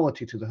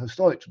reality to the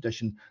historic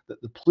tradition that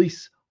the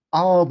police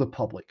are the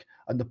public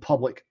and the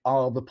public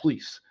are the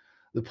police.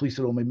 The police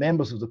are only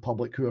members of the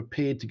public who are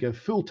paid to give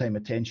full-time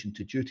attention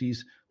to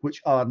duties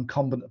which are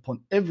incumbent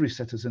upon every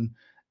citizen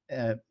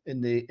in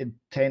the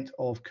intent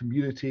of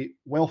community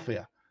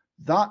welfare.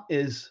 That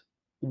is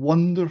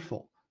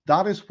wonderful.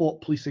 That is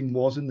what policing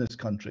was in this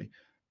country.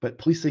 But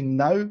policing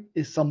now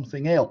is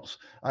something else.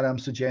 And I'm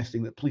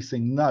suggesting that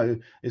policing now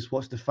is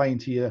what's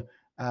defined here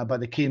by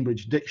the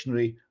Cambridge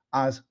Dictionary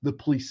as the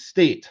police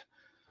state.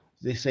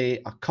 They say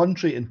a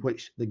country in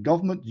which the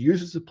government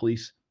uses the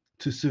police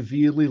to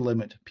severely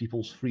limit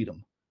people's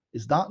freedom.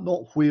 Is that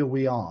not where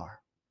we are?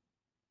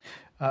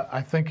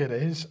 I think it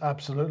is,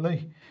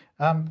 absolutely.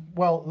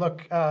 Well,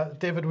 look,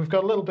 David, we've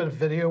got a little bit of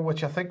video,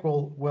 which I think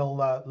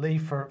we'll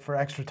leave for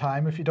extra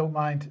time, if you don't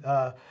mind.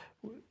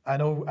 I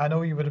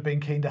know you would have been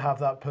keen to have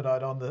that put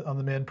out on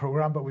the main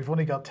program, but we've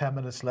only got 10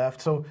 minutes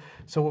left, so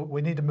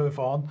we need to move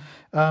on.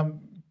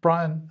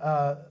 Brian,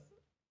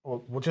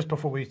 well, just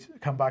before we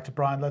come back to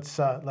Brian, let's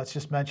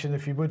just mention,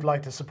 if you would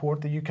like to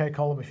support the UK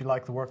Column, if you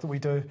like the work that we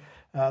do,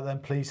 then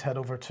please head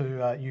over to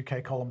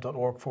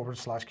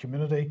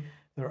ukcolumn.org/community.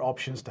 There are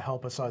options to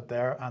help us out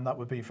there, and that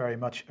would be very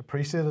much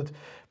appreciated.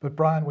 But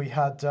Brian, we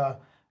had a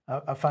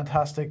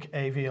fantastic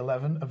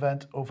AV11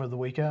 event over the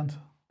weekend.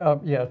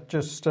 Yeah,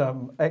 just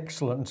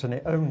excellent, and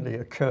it only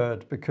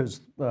occurred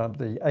because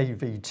the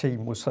AV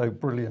team was so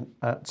brilliant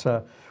at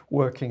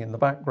working in the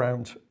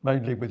background,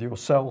 mainly with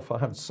yourself, I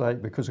have to say,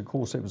 because of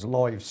course it was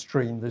live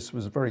streamed. This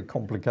was a very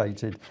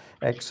complicated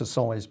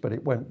exercise, but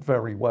it went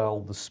very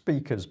well. The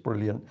speaker's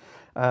brilliant,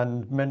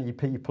 and many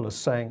people are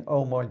saying,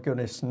 oh my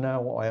goodness,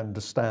 now I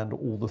understand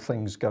all the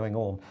things going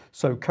on.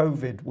 So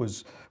COVID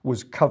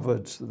was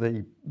covered,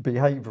 the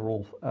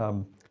behavioural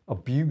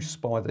abuse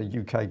by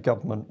the UK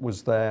government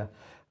was there.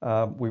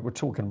 We were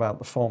talking about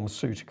the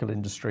pharmaceutical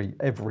industry.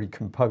 Every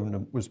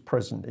component was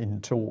present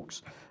in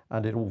talks,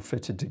 and it all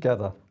fitted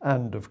together.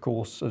 And of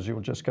course, as you're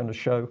just going to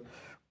show,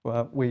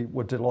 we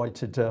were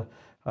delighted to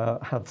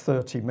have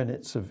 30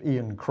 minutes of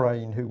Ian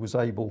Crane, who was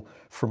able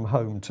from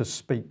home to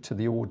speak to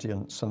the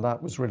audience, and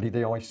that was really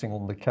the icing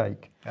on the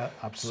cake. Yeah,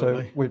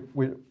 absolutely.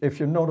 So if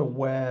you're not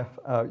aware,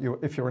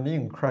 if you're an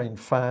Ian Crane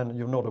fan and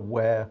you're not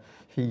aware,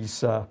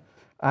 he's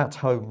at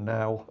home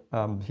now.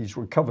 He's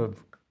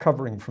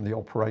recovering from the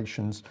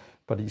operations,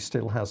 but he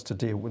still has to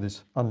deal with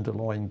his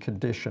underlying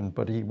condition.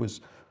 But he was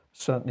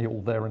certainly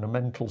all there in a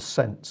mental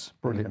sense.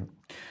 Brilliant.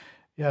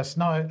 Yes.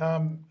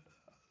 Now,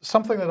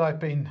 something that I've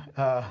been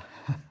a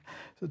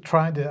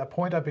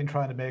point I've been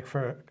trying to make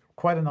for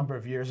quite a number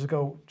of years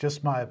ago,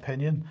 just my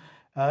opinion,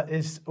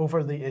 is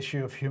over the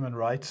issue of human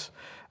rights.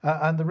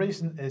 And the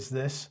reason is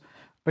this,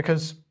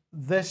 because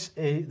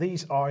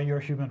these are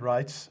your human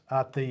rights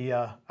at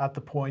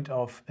the point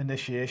of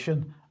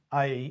initiation,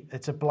 i.e.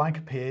 it's a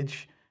blank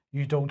page,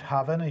 you don't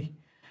have any.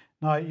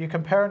 Now you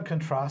compare and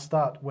contrast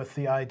that with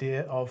the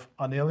idea of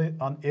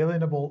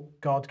unalienable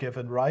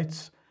God-given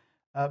rights,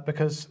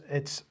 because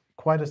it's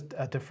quite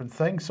a different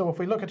thing. So if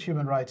we look at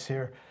human rights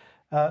here,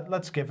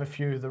 let's give a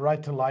few: the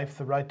right to life,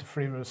 the right to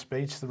freedom of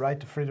speech, the right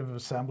to freedom of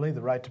assembly,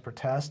 the right to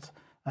protest,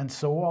 and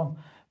so on.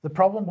 The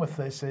problem with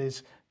this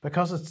is,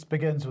 because it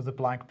begins with a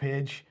blank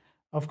page,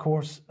 of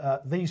course,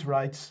 these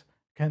rights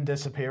can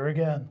disappear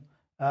again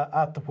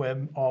at the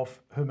whim of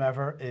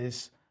whomever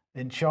is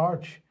in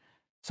charge.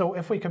 So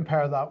if we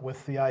compare that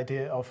with the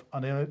idea of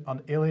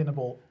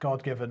unalienable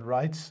God-given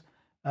rights,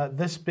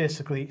 this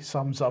basically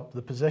sums up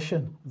the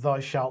position: thou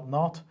shalt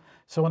not.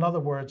 So in other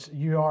words,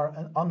 you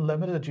are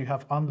unlimited, you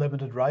have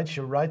unlimited rights,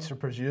 your rights are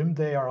presumed,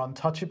 they are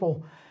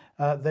untouchable,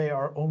 they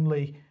are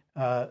only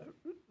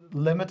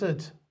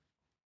limited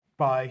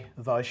by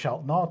thou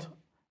shalt not.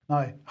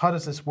 Now, how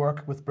does this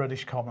work with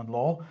British common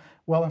law?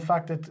 Well, in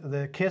fact,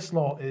 the case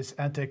law is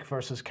Entick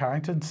versus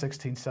Carrington,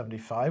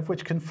 1675,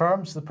 which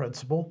confirms the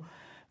principle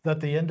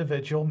that the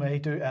individual may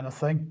do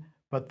anything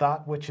but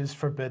that which is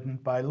forbidden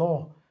by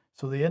law.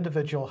 So the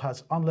individual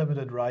has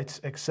unlimited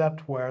rights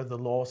except where the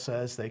law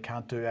says they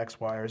can't do X,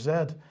 Y, or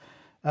Z.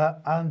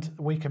 And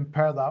we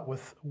compare that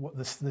with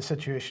the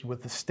situation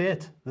with the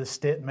state. The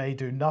state may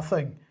do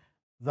nothing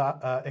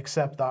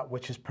except that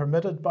which is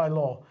permitted by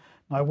law.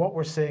 Now, what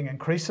we're seeing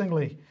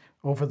increasingly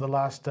over the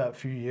last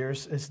few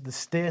years is the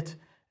state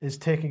is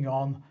taking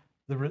on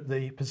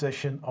the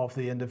position of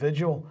the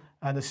individual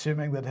and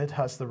assuming that it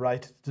has the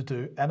right to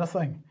do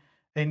anything,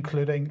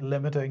 including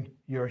limiting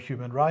your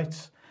human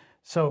rights.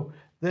 So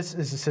this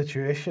is a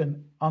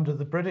situation under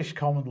the British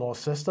common law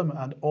system,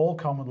 and all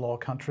common law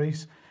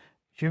countries,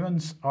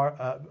 humans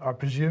are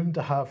presumed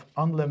to have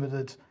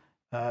unlimited,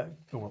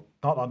 well,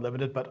 not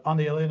unlimited, but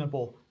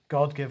unalienable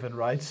God-given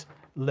rights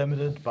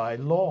limited by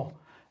law.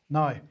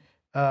 Now,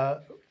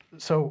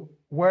 so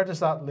where does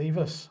that leave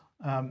us?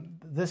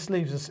 This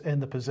leaves us in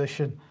the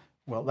position,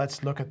 well,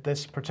 let's look at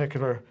this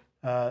particular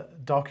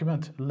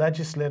document,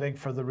 legislating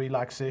for the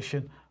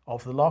relaxation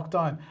of the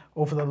lockdown.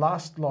 Over the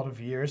last lot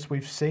of years,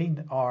 we've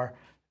seen our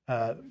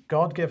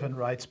God-given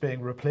rights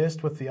being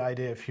replaced with the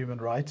idea of human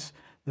rights.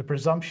 The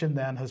presumption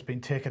then has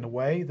been taken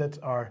away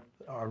that our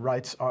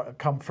rights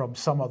come from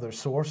some other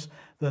source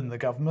than the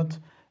government.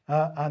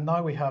 And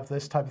now we have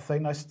this type of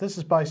thing. Now, this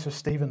is by Sir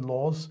Stephen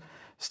Laws.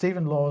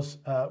 Stephen Laws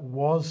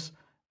was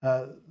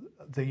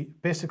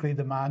basically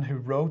the man who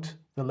wrote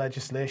the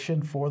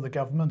legislation for the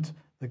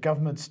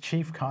government's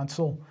chief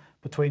counsel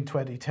between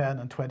 2010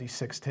 and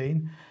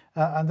 2016.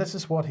 And this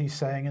is what he's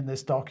saying in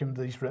this document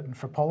that he's written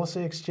for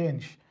Policy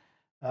Exchange.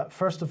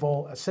 First of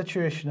all, a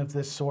situation of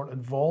this sort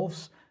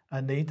involves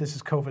a need, this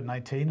is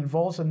COVID-19,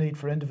 involves a need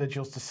for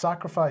individuals to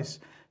sacrifice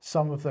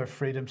some of their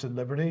freedoms and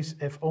liberties,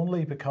 if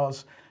only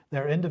because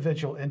their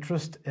individual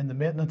interest in the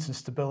maintenance and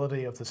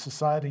stability of the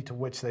society to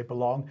which they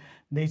belong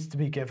needs to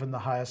be given the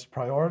highest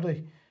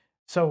priority.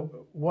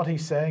 So what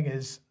he's saying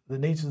is the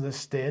needs of the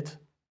state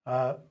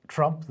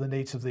trump the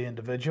needs of the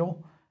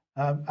individual.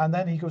 And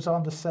then he goes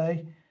on to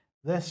say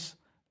this: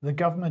 the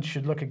government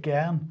should look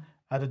again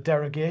at a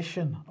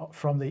derogation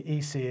from the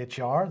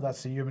ECHR,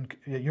 that's the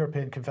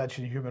European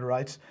Convention on Human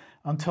Rights,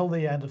 until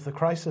the end of the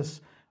crisis,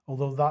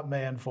 although that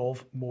may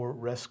involve more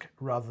risk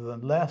rather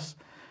than less.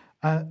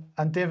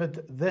 And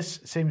David, this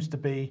seems to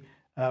be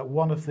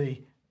one of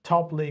the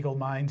top legal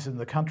minds in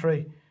the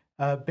country,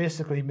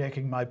 basically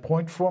making my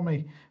point for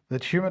me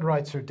that human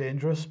rights are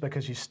dangerous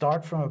because you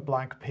start from a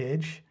blank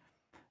page.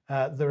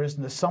 There is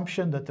an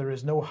assumption that there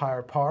is no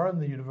higher power in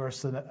the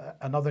universe than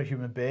another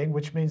human being,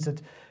 which means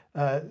that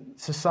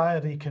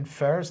society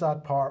confers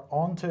that power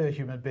onto a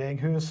human being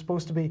who is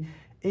supposed to be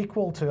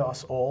equal to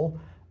us all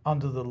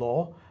under the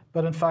law,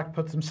 but in fact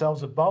put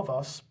themselves above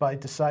us by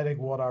deciding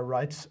what our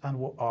rights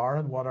are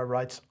and what our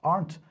rights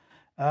aren't.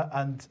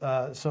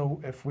 So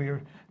if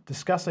we're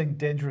discussing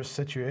dangerous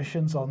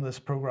situations on this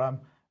program,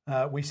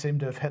 we seem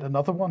to have hit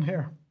another one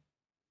here.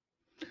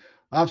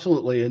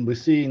 Absolutely, and we're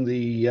seeing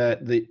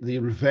the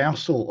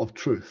reversal of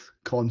truth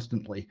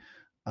constantly.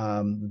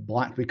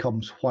 Black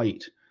becomes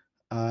white.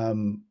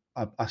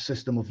 A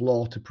system of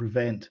law to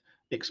prevent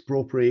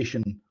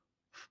expropriation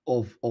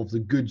of the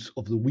goods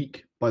of the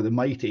weak by the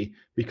mighty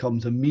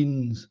becomes a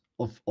means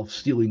of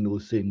stealing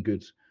those same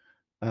goods.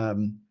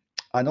 And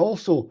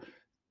also,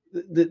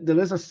 there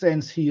is a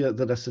sense here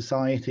that a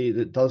society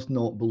that does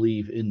not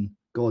believe in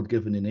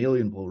God-given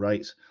inalienable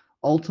rights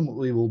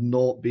ultimately will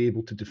not be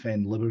able to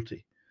defend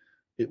liberty.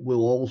 It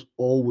will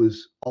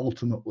always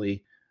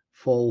ultimately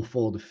fall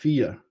for the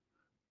fear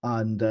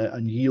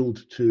and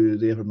yield to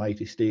the ever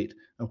mighty state.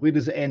 And where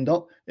does it end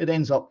up? It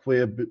ends up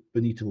where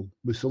Benito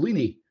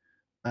Mussolini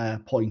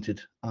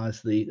pointed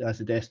as the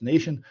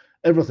destination.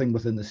 Everything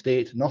within the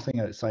state,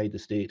 nothing outside the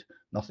state,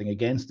 nothing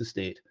against the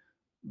state.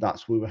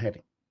 That's where we're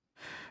heading.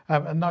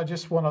 And now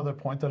just one other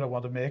point that I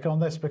want to make on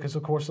this, because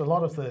of course a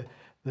lot of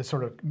the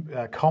sort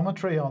of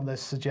commentary on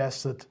this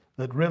suggests that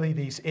really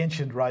these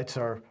ancient rights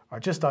are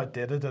just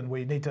outdated and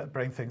we need to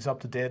bring things up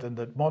to date, and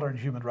that modern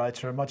human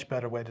rights are a much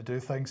better way to do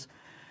things.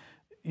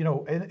 You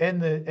know, in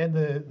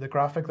the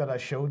graphic that I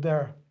showed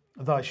there,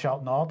 thou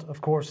shalt not,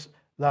 of course,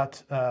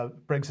 that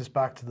brings us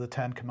back to the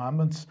 10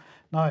 Commandments.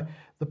 Now,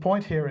 the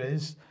point here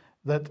is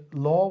that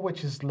law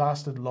which has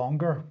lasted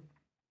longer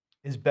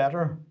is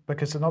better,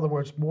 because in other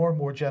words, more and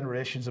more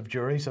generations of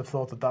juries have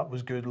thought that that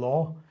was good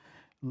law.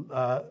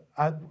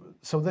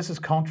 So this is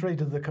contrary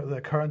to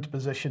the current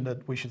position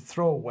that we should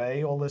throw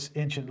away all this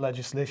ancient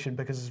legislation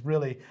because it's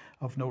really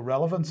of no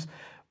relevance.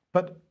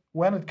 But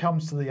when it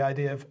comes to the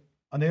idea of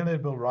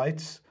unalienable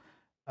rights,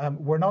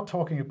 we're not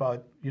talking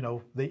about, you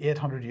know, the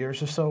 800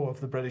 years or so of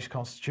the British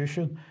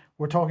Constitution.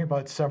 We're talking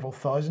about several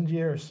thousand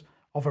years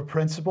of a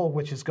principle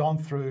which has gone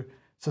through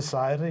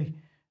society,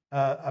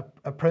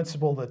 a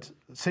principle that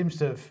seems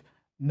to have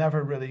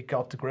never really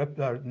got to grip,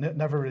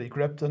 never really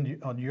gripped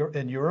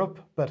in Europe,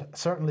 but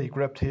certainly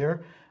gripped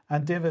here.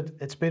 And David,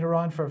 it's been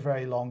around for a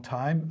very long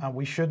time, and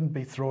we shouldn't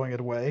be throwing it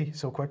away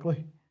so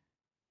quickly.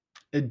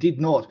 It did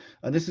not,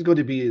 and this is going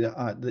to be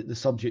the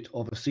subject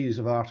of a series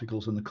of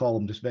articles in the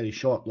column just very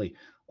shortly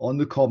on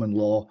the common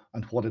law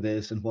and what it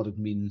is and what it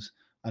means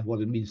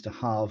to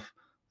have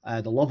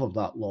the love of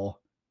that law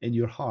in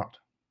your heart.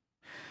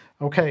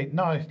 Okay,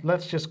 now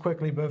let's just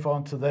quickly move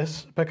on to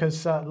this,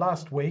 because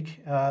last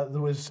week there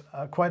was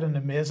quite an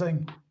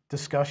amazing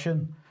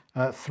discussion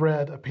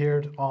thread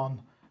appeared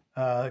on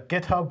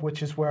GitHub,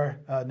 which is where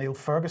Neil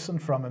Ferguson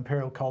from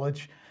Imperial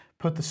College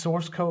put the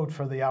source code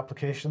for the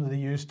application that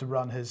he used to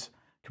run his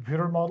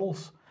computer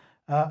models.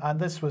 And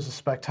this was a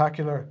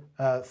spectacular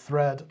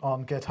thread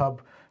on GitHub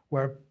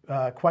where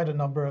quite a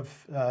number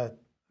of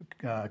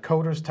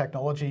coders,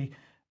 technology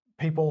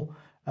people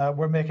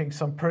were making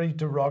some pretty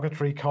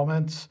derogatory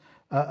comments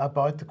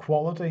about the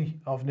quality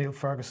of Neil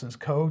Ferguson's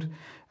code.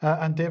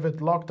 And David,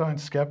 lockdown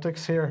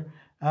skeptics here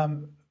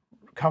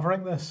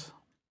covering this.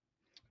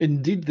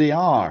 Indeed they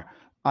are.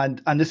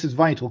 And this is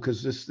vital,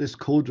 because this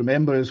code,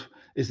 remember,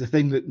 is the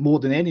thing that more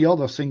than any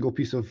other single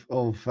piece of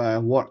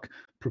work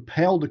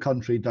propelled the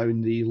country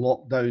down the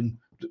lockdown,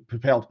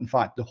 propelled, in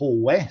fact, the whole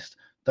West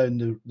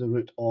down the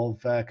route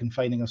of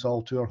confining us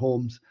all to our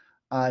homes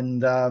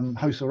and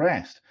house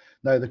arrest.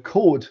 Now, the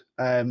code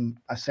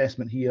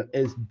assessment here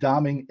is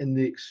damning in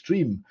the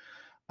extreme.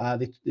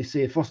 They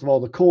say, first of all,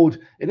 the code,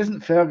 it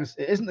isn't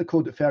the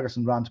code that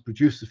Ferguson ran to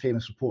produce the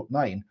famous Report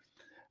 9,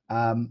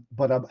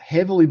 but a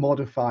heavily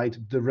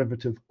modified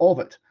derivative of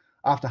it,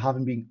 after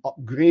having been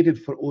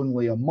upgraded for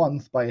only a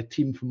month by a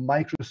team from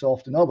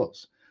Microsoft and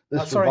others.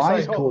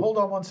 Sorry, hold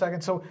on one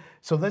second. So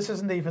this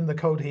isn't even the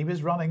code he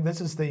was running.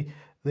 This is the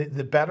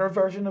better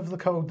version of the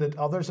code that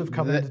others have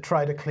come in to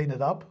try to clean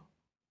it up?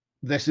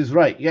 This is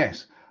right,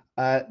 yes.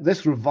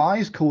 This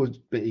revised code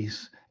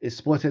base is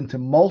split into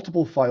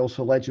multiple files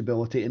for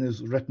legibility and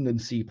is written in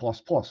C++,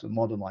 in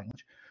modern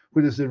language,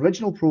 whereas the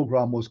original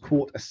program was,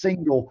 quote, a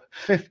single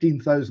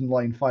 15,000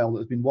 line file that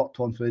has been worked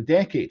on for a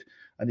decade.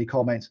 And he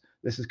comments,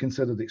 this is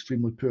considered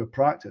extremely poor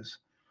practice.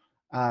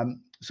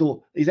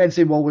 So he's then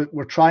saying, well,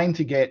 we're trying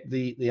to get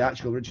the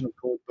actual original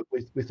code, but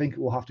we think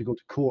we'll have to go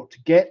to court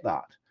to get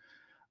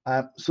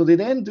that. So they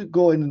then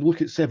go in and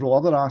look at several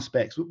other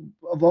aspects.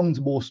 Among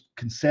the most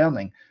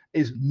concerning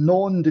is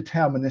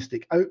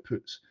non-deterministic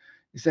outputs.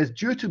 He says,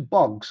 due to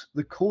bugs,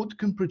 the code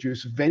can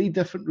produce very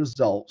different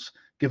results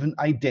given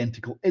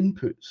identical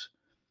inputs.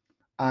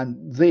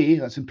 And they,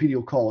 that's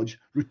Imperial College,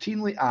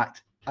 routinely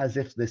act as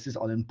if this is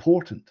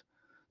unimportant.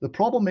 The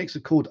problem makes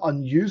the code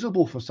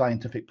unusable for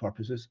scientific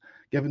purposes,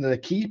 given that a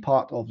key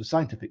part of the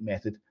scientific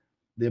method,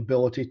 the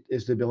ability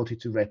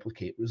to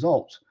replicate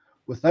results.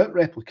 Without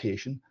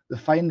replication, the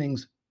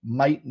findings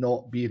might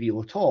not be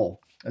real at all,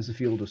 as the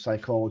field of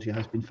psychology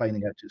has been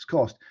finding out to its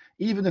cost.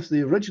 Even if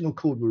the original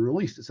code were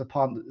released, it's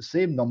apparent that the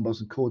same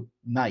numbers in code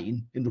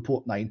 9, in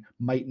report 9,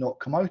 might not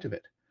come out of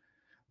it.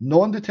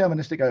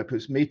 Non-deterministic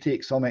outputs may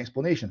take some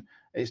explanation.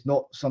 It's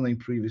not something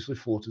previously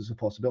floated as a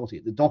possibility.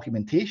 The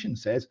documentation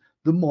says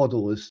the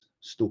model is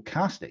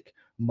stochastic.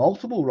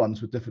 Multiple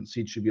runs with different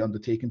seeds should be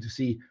undertaken to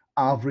see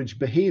average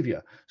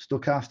behavior.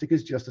 Stochastic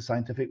is just a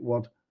scientific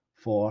word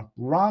for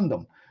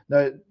random.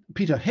 Now,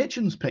 Peter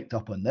Hitchens picked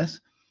up on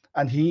this,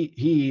 and he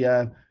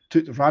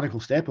took the radical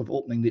step of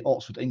opening the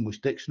Oxford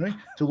English Dictionary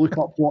to look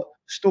up what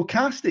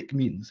stochastic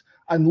means.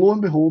 And lo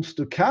and behold,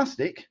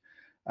 stochastic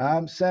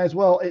says,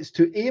 well, it's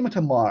to aim at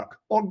a mark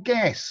or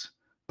guess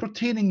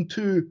pertaining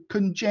to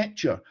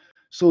conjecture.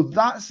 So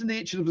that's the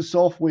nature of the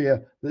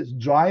software that's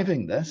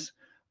driving this.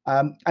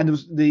 And it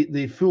was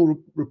the full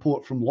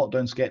report from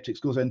Lockdown Skeptics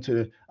goes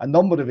into a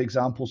number of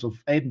examples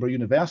of Edinburgh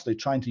University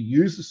trying to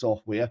use the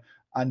software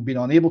and being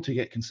unable to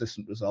get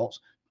consistent results,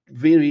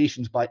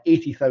 variations by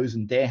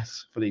 80,000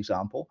 deaths, for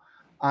example.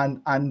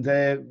 And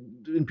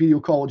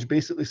Imperial College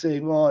basically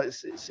saying, well,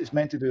 it's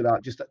meant to do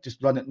that,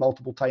 just run it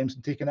multiple times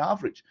and take an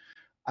average.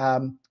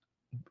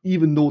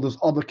 Even though there's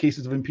other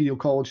cases of Imperial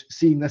College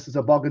seeing this as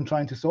a bug and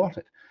trying to sort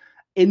it.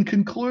 In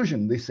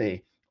conclusion, they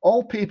say,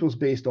 all papers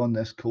based on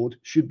this code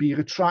should be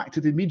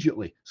retracted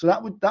immediately. So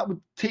that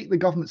would take the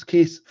government's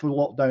case for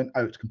lockdown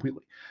out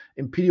completely.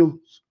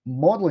 Imperial's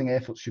modelling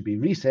efforts should be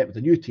reset with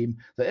a new team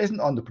that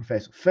isn't under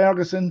Professor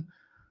Ferguson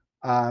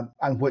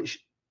and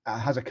which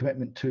has a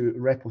commitment to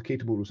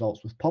replicatable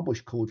results with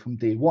published code from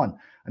day one.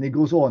 And he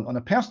goes on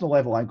a personal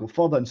level, I go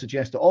further and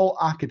suggest that all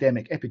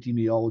academic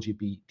epidemiology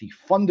be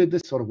defunded.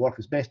 This sort of work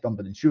is best done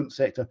by the insurance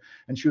sector.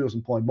 Insurers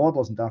employ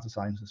modelers and data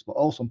scientists, but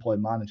also employ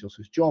managers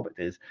whose job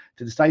it is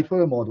to decide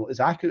whether a model is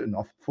accurate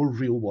enough for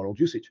real world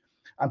usage,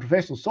 and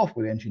professional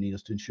software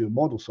engineers to ensure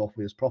model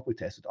software is properly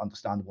tested,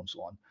 understandable, and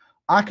so on.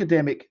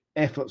 Academic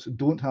efforts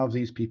don't have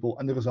these people,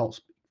 and the results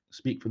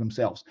speak for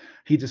themselves.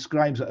 He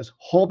describes it as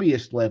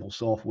hobbyist level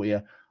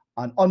software,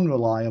 an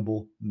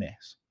unreliable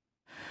mess.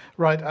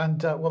 Right,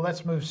 and well,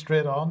 let's move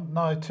straight on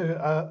now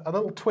to a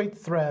little tweet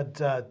thread,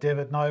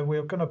 David. Now,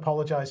 we're going to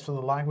apologise for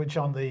the language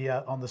on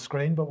the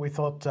screen, but we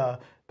thought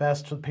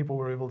best that people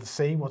were able to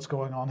see what's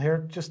going on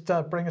here. Just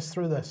bring us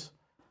through this.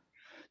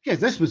 Yes,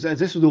 this was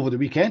over the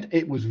weekend.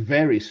 It was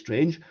very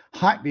strange.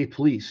 Hackney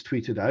Police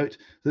tweeted out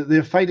that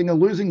they're fighting a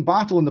losing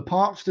battle in the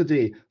parks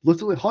today.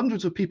 Literally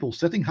hundreds of people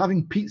sitting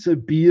having pizza,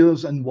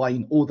 beers, and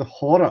wine. Oh, the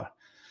horror!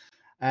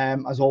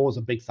 As always,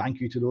 a big thank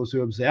you to those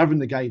who are observing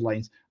the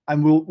guidelines.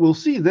 And we'll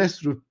see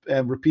this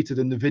repeated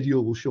in the video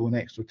we'll show in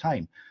extra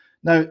time.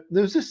 Now,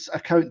 there's this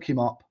account came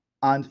up,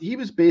 and he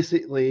was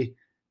basically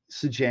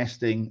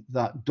suggesting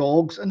that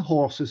dogs and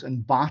horses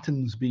and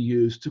batons be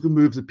used to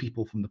remove the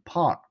people from the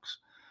parks.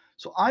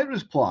 So I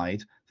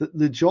replied that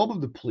the job of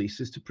the police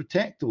is to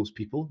protect those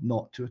people,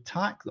 not to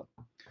attack them.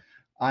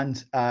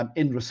 And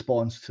in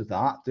response to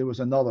that, there was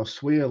another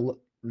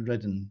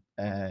swear-ridden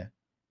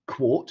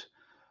quote,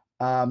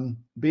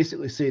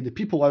 basically saying the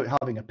people out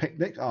having a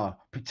picnic are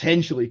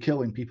potentially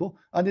killing people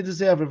and they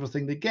deserve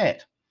everything they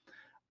get.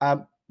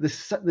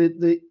 This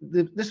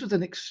was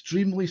an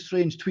extremely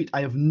strange tweet. I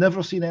have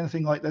never seen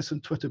anything like this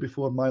on Twitter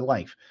before in my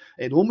life.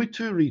 It had only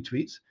 2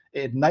 retweets.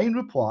 It had 9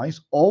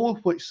 replies, all of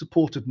which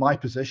supported my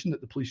position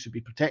that the police should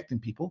be protecting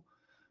people,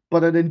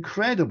 but an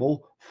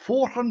incredible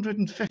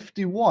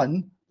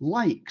 451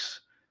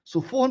 likes.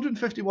 So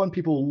 451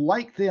 people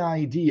liked the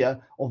idea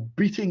of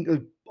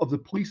the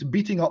police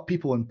beating up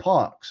people in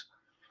parks,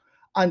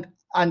 and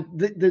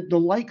the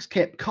likes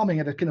kept coming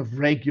at a kind of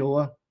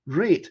regular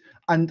rate.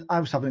 And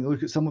I was having a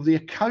look at some of the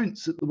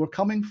accounts that they were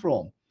coming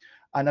from,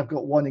 and I've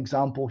got one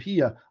example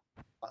here: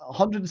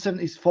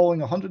 170 following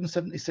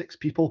 176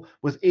 people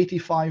with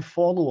 85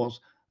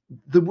 followers.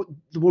 There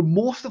were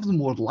most of them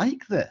were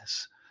like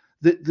this.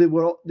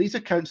 These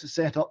accounts are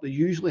set up. They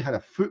usually had a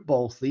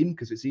football theme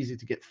because it's easy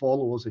to get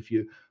followers if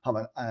you have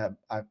an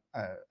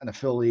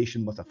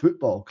affiliation with a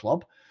football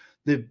club.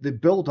 They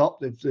build up.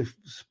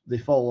 They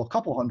follow a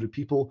couple hundred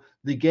people.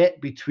 They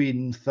get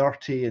between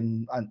 30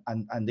 and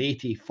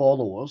 80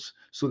 followers,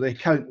 so the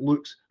account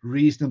looks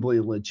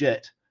reasonably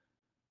legit.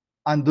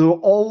 And they're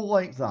all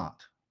like that.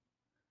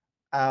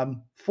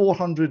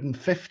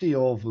 450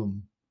 of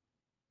them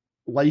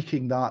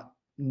liking that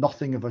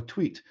nothing of a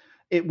tweet.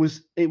 It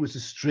was the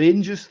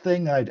strangest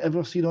thing I'd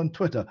ever seen on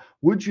Twitter.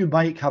 Would you,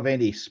 Mike, have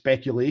any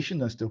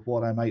speculation as to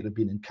what I might have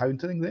been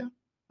encountering there?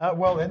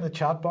 Well, in the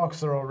chat box,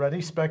 they're already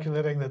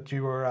speculating that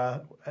you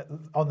were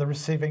on the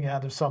receiving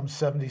end of some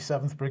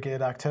 77th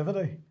Brigade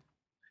activity.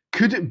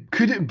 Could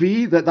it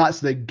be that that's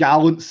the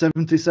gallant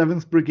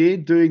 77th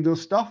Brigade doing their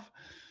stuff?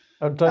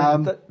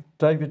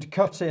 David,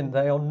 cut in.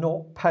 They are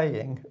not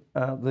paying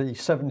the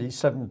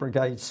 77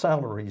 Brigade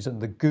salaries and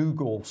the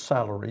Google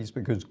salaries,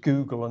 because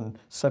Google and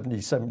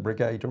 77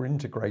 Brigade are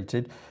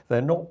integrated,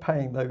 they're not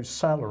paying those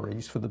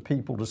salaries for the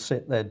people to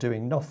sit there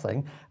doing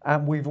nothing.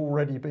 And we've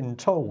already been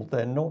told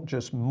they're not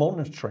just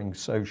monitoring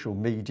social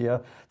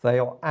media, they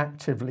are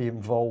actively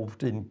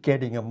involved in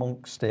getting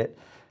amongst it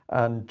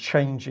and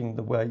changing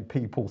the way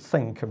people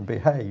think and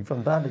behave.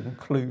 And that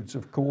includes,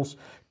 of course,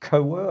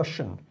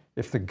 coercion.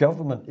 If the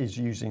government is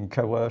using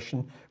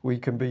coercion, we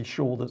can be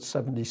sure that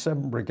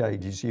 77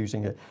 Brigade is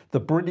using it. The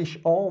British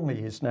Army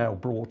is now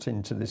brought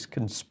into this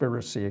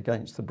conspiracy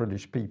against the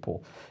British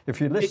people. If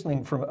you're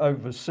listening from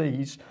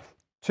overseas,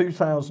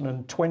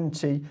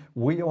 2020,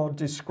 we are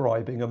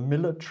describing a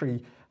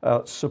military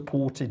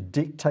supported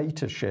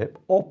dictatorship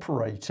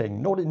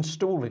operating, not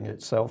installing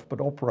itself,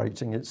 but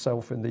operating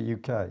itself in the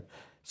UK.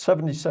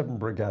 77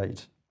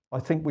 Brigade, I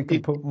think we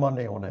can put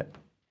money on it.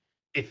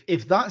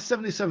 If that's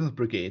 77th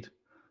Brigade,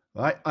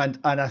 right, and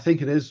I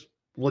think it is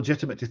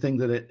legitimate to think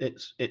that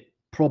it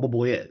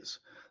probably is,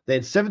 then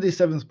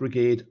 77th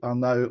Brigade are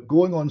now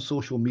going on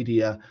social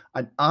media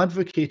and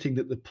advocating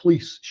that the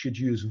police should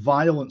use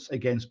violence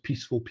against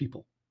peaceful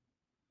people.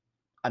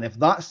 And if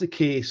that's the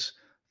case,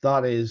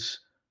 that is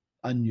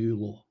a new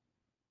law.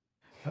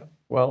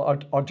 Well,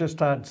 I'll just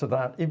add to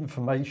that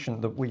information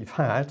that we've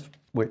had,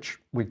 which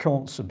we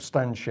can't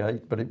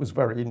substantiate, but it was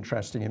very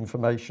interesting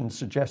information,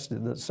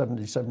 suggested that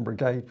 77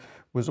 Brigade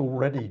was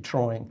already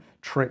trying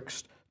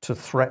tricks to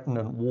threaten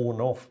and warn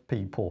off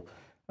people.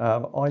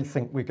 I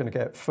think we're going to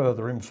get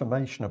further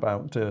information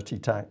about dirty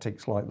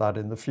tactics like that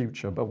in the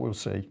future, but we'll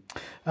see.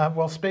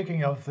 Well,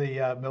 speaking of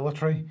the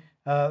military,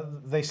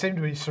 they seem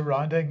to be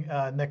surrounding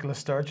Nicola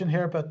Sturgeon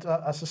here, but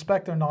I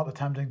suspect they're not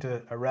attempting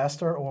to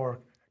arrest her or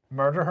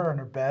murder her in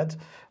her bed.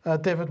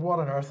 David, what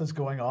on earth is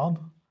going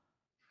on?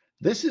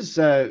 This is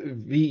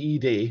VE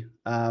Day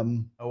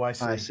Oh, I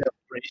see.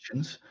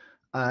 celebrations,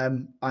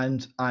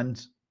 and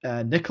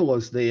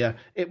Nicola's there.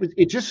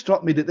 It just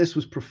struck me that this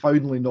was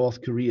profoundly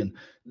North Korean.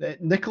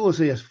 Nicola's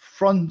there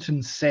front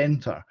and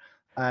center,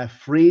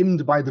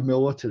 framed by the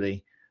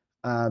military.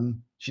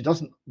 She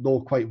doesn't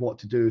know quite what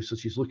to do, so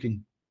she's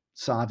looking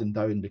sad and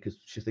down because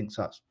she thinks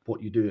that's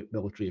what you do at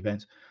military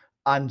events.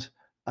 And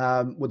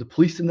with the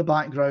police in the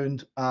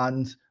background,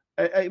 and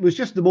it was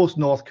just the most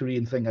North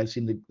Korean thing I've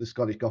seen the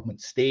Scottish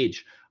Government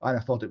stage, and I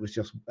thought it was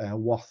just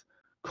worth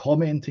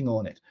commenting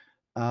on it.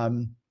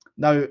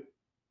 Now,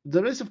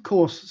 there is, of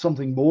course,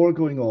 something more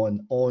going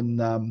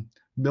on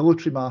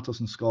military matters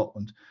in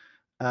Scotland.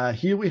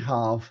 Here we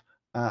have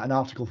an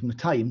article from the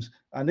Times,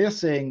 and they're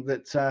saying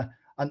that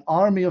an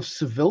army of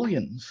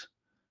civilians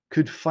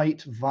could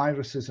fight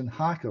viruses and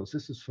hackers.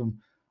 This is from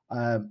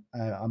I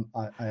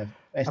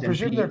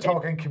presume they're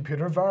talking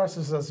computer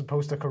viruses as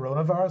opposed to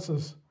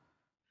coronaviruses.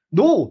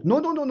 No.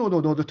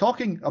 They're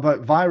talking about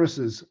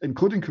viruses,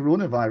 including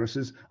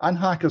coronaviruses and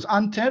hackers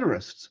and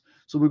terrorists.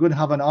 So we're going to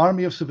have an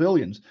army of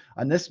civilians.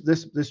 And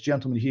this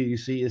gentleman here, you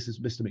see, this is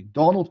Mr.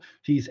 MacDonald.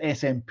 He's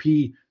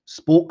SNP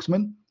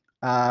spokesman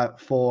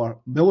for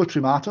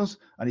military matters,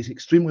 and he's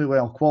extremely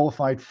well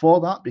qualified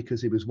for that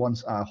because he was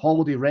once a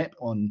holiday rep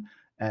in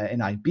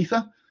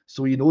Ibiza.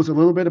 So he knows a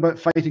little bit about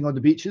fighting on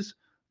the beaches.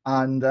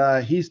 And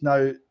he's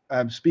now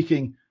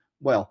speaking.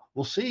 Well,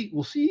 we'll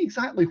see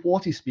exactly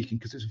what he's speaking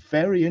because it's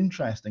very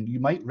interesting. You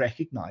might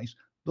recognize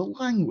the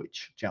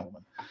language,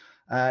 gentlemen.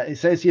 It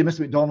says here, Mr.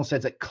 MacDonald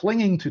says that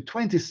clinging to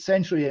 20th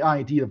century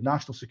idea of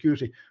national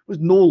security was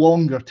no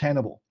longer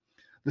tenable.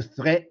 The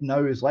threat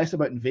now is less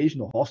about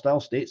invasion or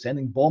hostile states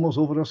sending bombers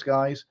over our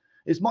skies.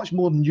 It's much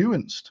more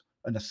nuanced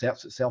and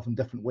asserts itself in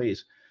different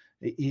ways.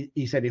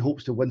 He said he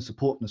hopes to win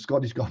support from the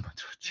Scottish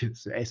Government, which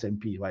is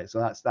SNP, right? So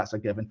that's a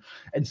given.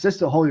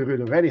 Insists that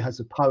Holyrood already has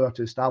the power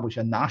to establish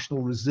a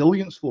national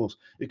resilience force.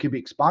 It could be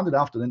expanded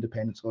after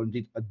independence or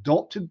indeed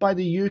adopted by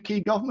the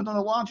UK government on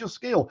a larger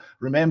scale.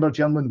 Remember,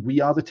 gentlemen,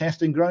 we are the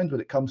testing ground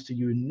when it comes to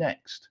you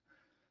next.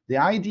 The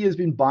idea has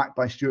been backed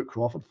by Stuart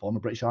Crawford, former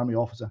British Army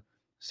officer,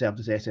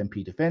 served as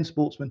SNP defence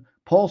spokesman,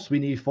 Paul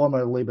Sweeney,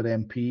 former Labour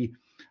MP,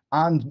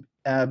 and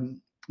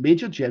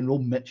Major General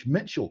Mitch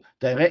Mitchell,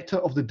 Director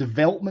of the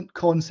Development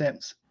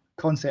Concepts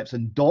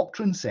and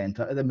Doctrine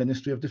Centre at the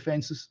Ministry of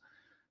Defence's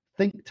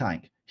think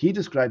tank. He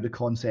described the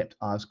concept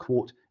as,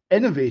 quote,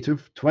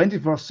 innovative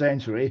 21st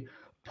century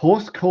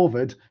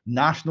post-COVID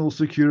national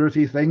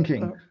security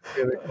thinking.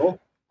 Here we go.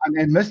 And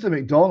then Mr.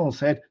 MacDonald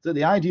said that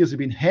the ideas have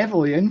been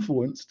heavily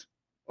influenced,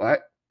 right,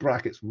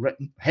 brackets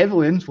written,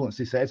 heavily influenced,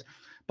 he says,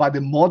 by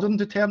the Modern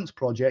Deterrence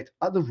Project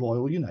at the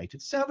Royal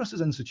United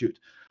Services Institute.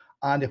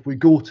 And if we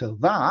go to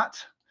that,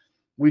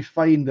 we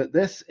find that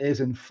this is,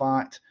 in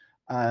fact,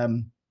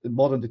 the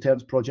Modern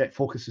Deterrence Project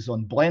focuses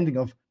on blending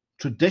of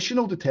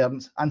traditional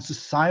deterrence and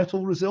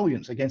societal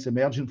resilience against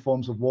emergent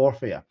forms of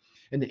warfare.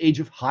 In the age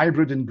of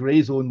hybrid and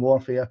grey zone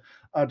warfare,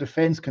 our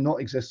defence cannot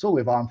exist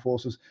solely of armed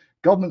forces.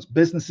 Governments,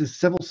 businesses,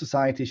 civil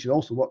society should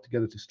also work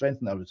together to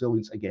strengthen our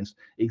resilience against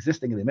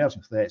existing and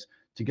emerging threats.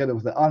 Together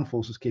with the armed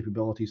forces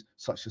capabilities,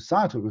 such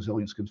societal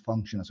resilience can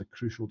function as a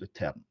crucial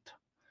deterrent.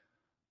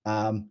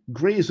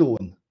 Grey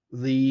zone,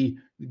 the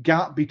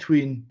gap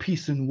between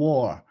peace and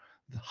war.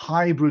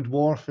 hybrid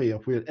warfare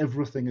where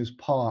everything is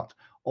part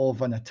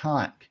of an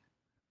attack.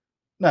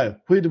 Now,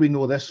 where do we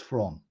know this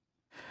from?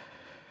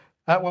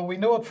 Well, we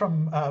know it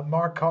from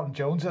Mark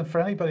Cotton-Jones, and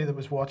for anybody that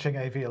was watching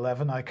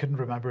AV11, I couldn't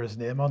remember his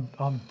name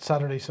on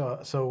Saturday,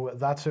 so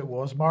that's who it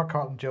was, Mark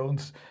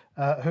Cotton-Jones,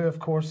 who of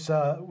course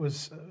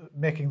was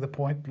making the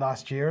point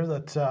last year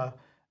that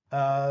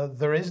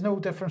there is no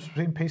difference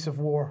between peace and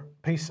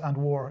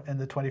war in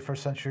the 21st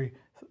century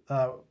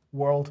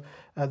world.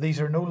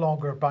 These are no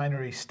longer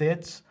binary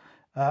states,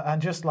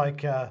 and just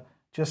like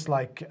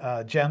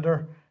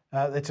gender.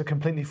 It's a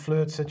completely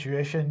fluid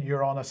situation.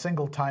 You're on a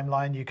single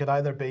timeline. You could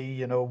either be,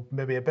 you know,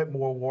 maybe a bit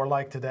more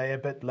warlike today, a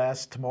bit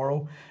less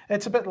tomorrow.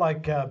 It's a bit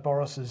like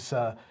Boris's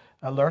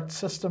alert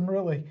system,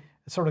 really.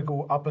 It sort of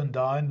go up and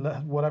down,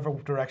 whatever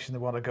direction they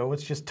want to go.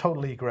 It's just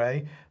totally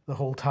grey the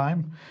whole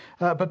time.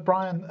 But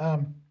Brian,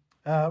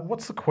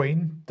 what's the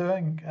Queen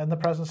doing in the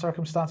present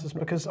circumstances?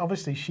 Because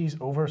obviously she's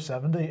over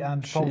 70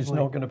 and probably...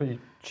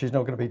 She's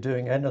not going to be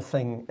doing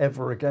anything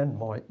ever again,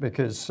 Mike,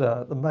 because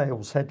the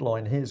Mail's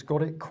headline here's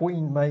got it.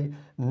 Queen may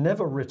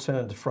never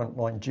return to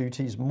frontline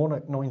duties.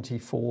 Monarch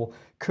 94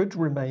 could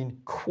remain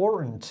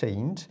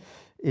quarantined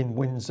in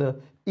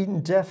Windsor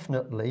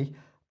indefinitely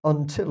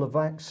until a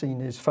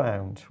vaccine is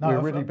found. We're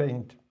really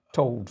being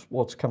told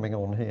what's coming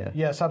on here.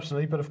 Yes,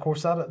 absolutely. But of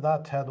course,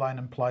 that headline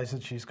implies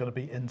that she's going to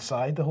be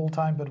inside the whole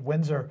time. But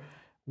Windsor,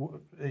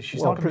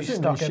 she's not going to be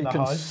stuck in the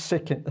house. She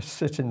can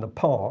sit in the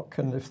park,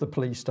 and if the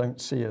police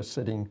don't see her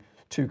sitting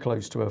too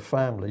close to her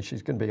family,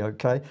 she's going to be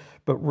okay.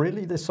 But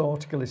really, this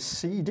article is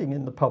seeding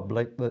in the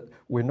public that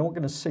we're not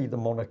going to see the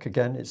monarch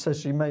again. It says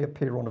she may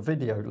appear on a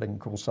video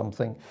link or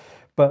something.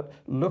 But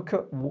look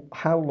at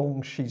how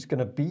long she's going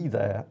to be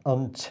there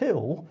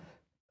until...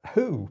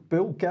 Who?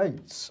 Bill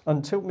Gates.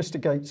 Until Mr.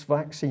 Gates'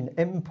 vaccine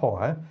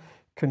empire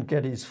can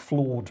get his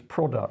flawed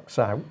products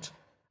out.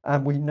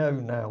 And we know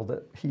now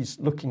that he's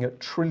looking at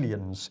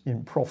trillions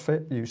in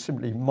profit. You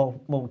simply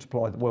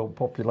multiply the world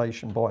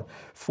population by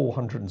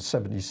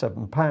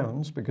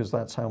 £477 because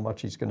that's how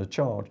much he's going to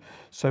charge.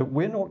 So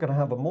we're not going to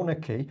have a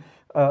monarchy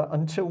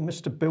until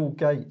Mr. Bill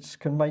Gates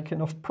can make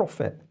enough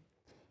profit.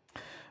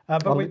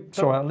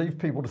 I'll leave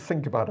people to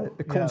think about it.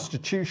 The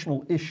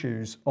constitutional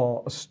issues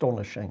are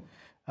astonishing.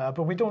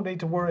 But we don't need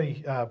to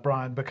worry,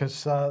 Brian,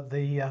 because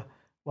GP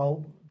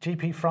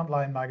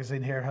Frontline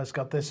magazine here has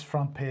got this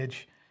front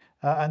page.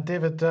 And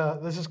David,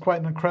 this is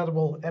quite an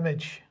incredible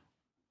image.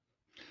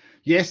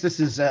 Yes, this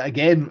is,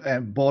 again,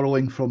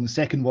 borrowing from the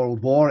Second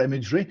World War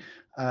imagery.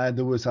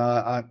 There was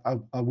a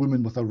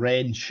woman with a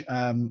wrench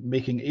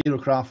making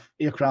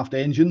aircraft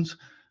engines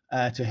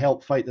to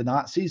help fight the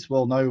Nazis.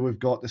 Well, now we've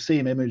got the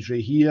same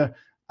imagery here.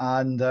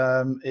 And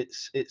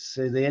it's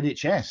the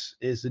NHS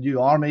is the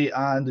new army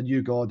and the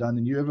new God and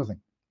the new everything.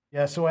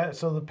 Yeah, so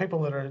the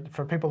people that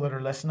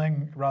are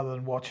listening rather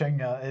than watching,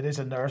 it is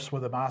a nurse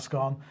with a mask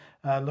on,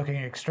 looking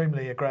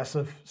extremely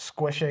aggressive,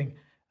 squishing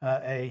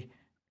a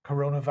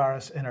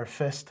coronavirus in her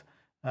fist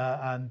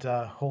and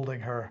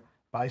holding her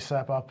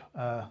bicep up.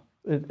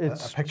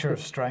 It's a picture of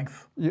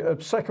strength. Yeah,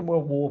 Second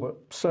World War, but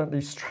certainly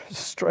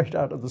straight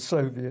out of the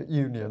Soviet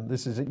Union.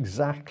 This is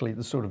exactly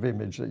the sort of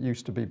image that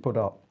used to be put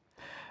up.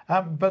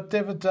 But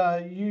David,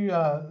 you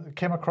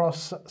came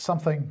across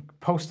something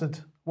posted.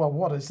 Well,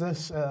 what is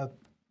this?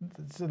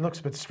 It looks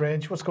a bit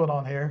strange. What's going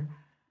on here?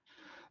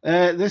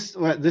 This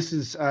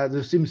is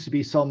there seems to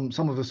be some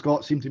of the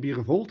Scots seem to be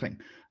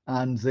revolting,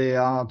 and they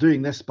are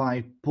doing this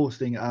by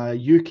posting a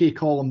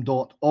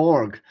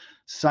ukcolumn.org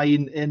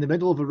sign in the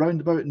middle of a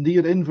roundabout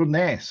near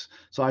Inverness.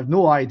 So I have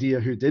no idea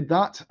who did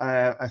that.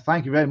 I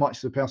thank you very much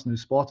to the person who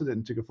spotted it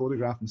and took a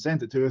photograph and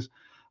sent it to us.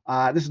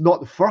 This is not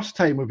the first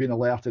time we've been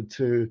alerted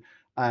to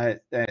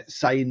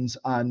signs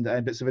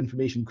and bits of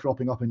information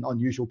cropping up in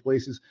unusual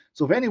places.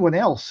 So if anyone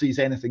else sees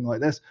anything like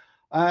this,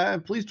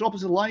 please drop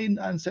us a line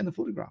and send a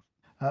photograph.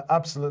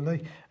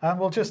 Absolutely. And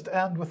we'll just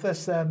end with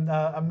this then,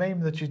 a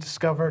meme that you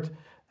discovered.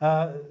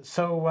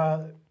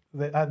 The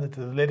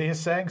lady is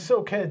saying,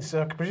 so kids,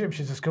 I presume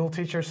she's a school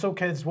teacher, so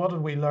kids, what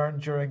did we learn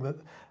during the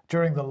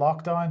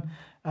lockdown?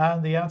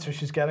 And the answer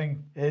she's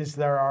getting is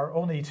there are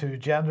only two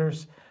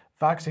genders.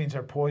 Vaccines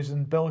are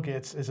poison. Bill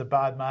Gates is a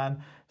bad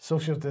man.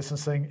 Social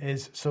distancing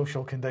is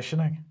social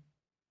conditioning.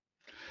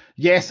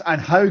 Yes, and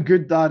how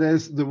good that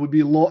is. There would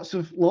be lots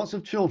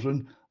of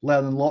children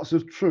learning lots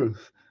of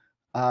truth,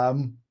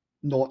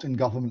 not in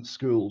government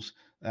schools.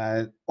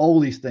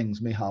 All these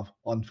things may have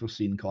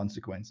unforeseen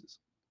consequences.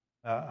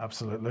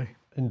 Absolutely.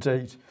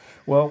 Indeed.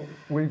 Well,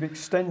 we've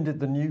extended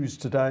the news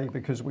today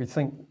because we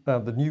think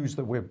the news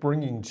that we're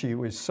bringing to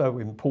you is so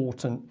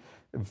important.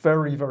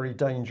 Very, very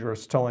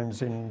dangerous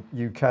times in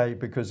UK,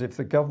 because if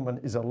the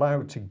government is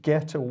allowed to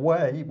get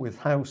away with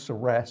house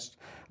arrest,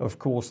 of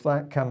course,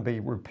 that can be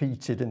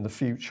repeated in the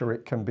future.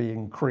 It can be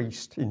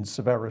increased in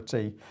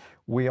severity.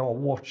 We are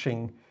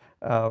watching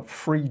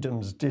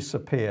freedoms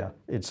disappear.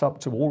 It's up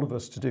to all of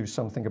us to do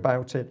something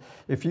about it.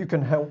 If you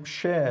can help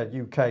share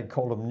UK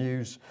Column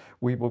News,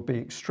 we will be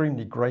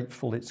extremely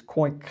grateful. It's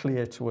quite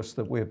clear to us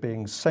that we're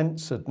being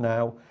censored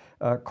now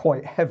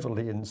quite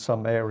heavily in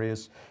some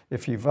areas.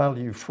 If you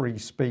value free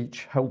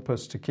speech, help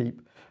us to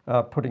keep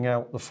putting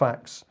out the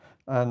facts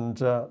and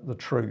the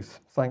truth.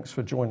 Thanks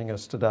for joining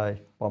us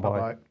today. Bye-bye.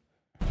 Bye-bye.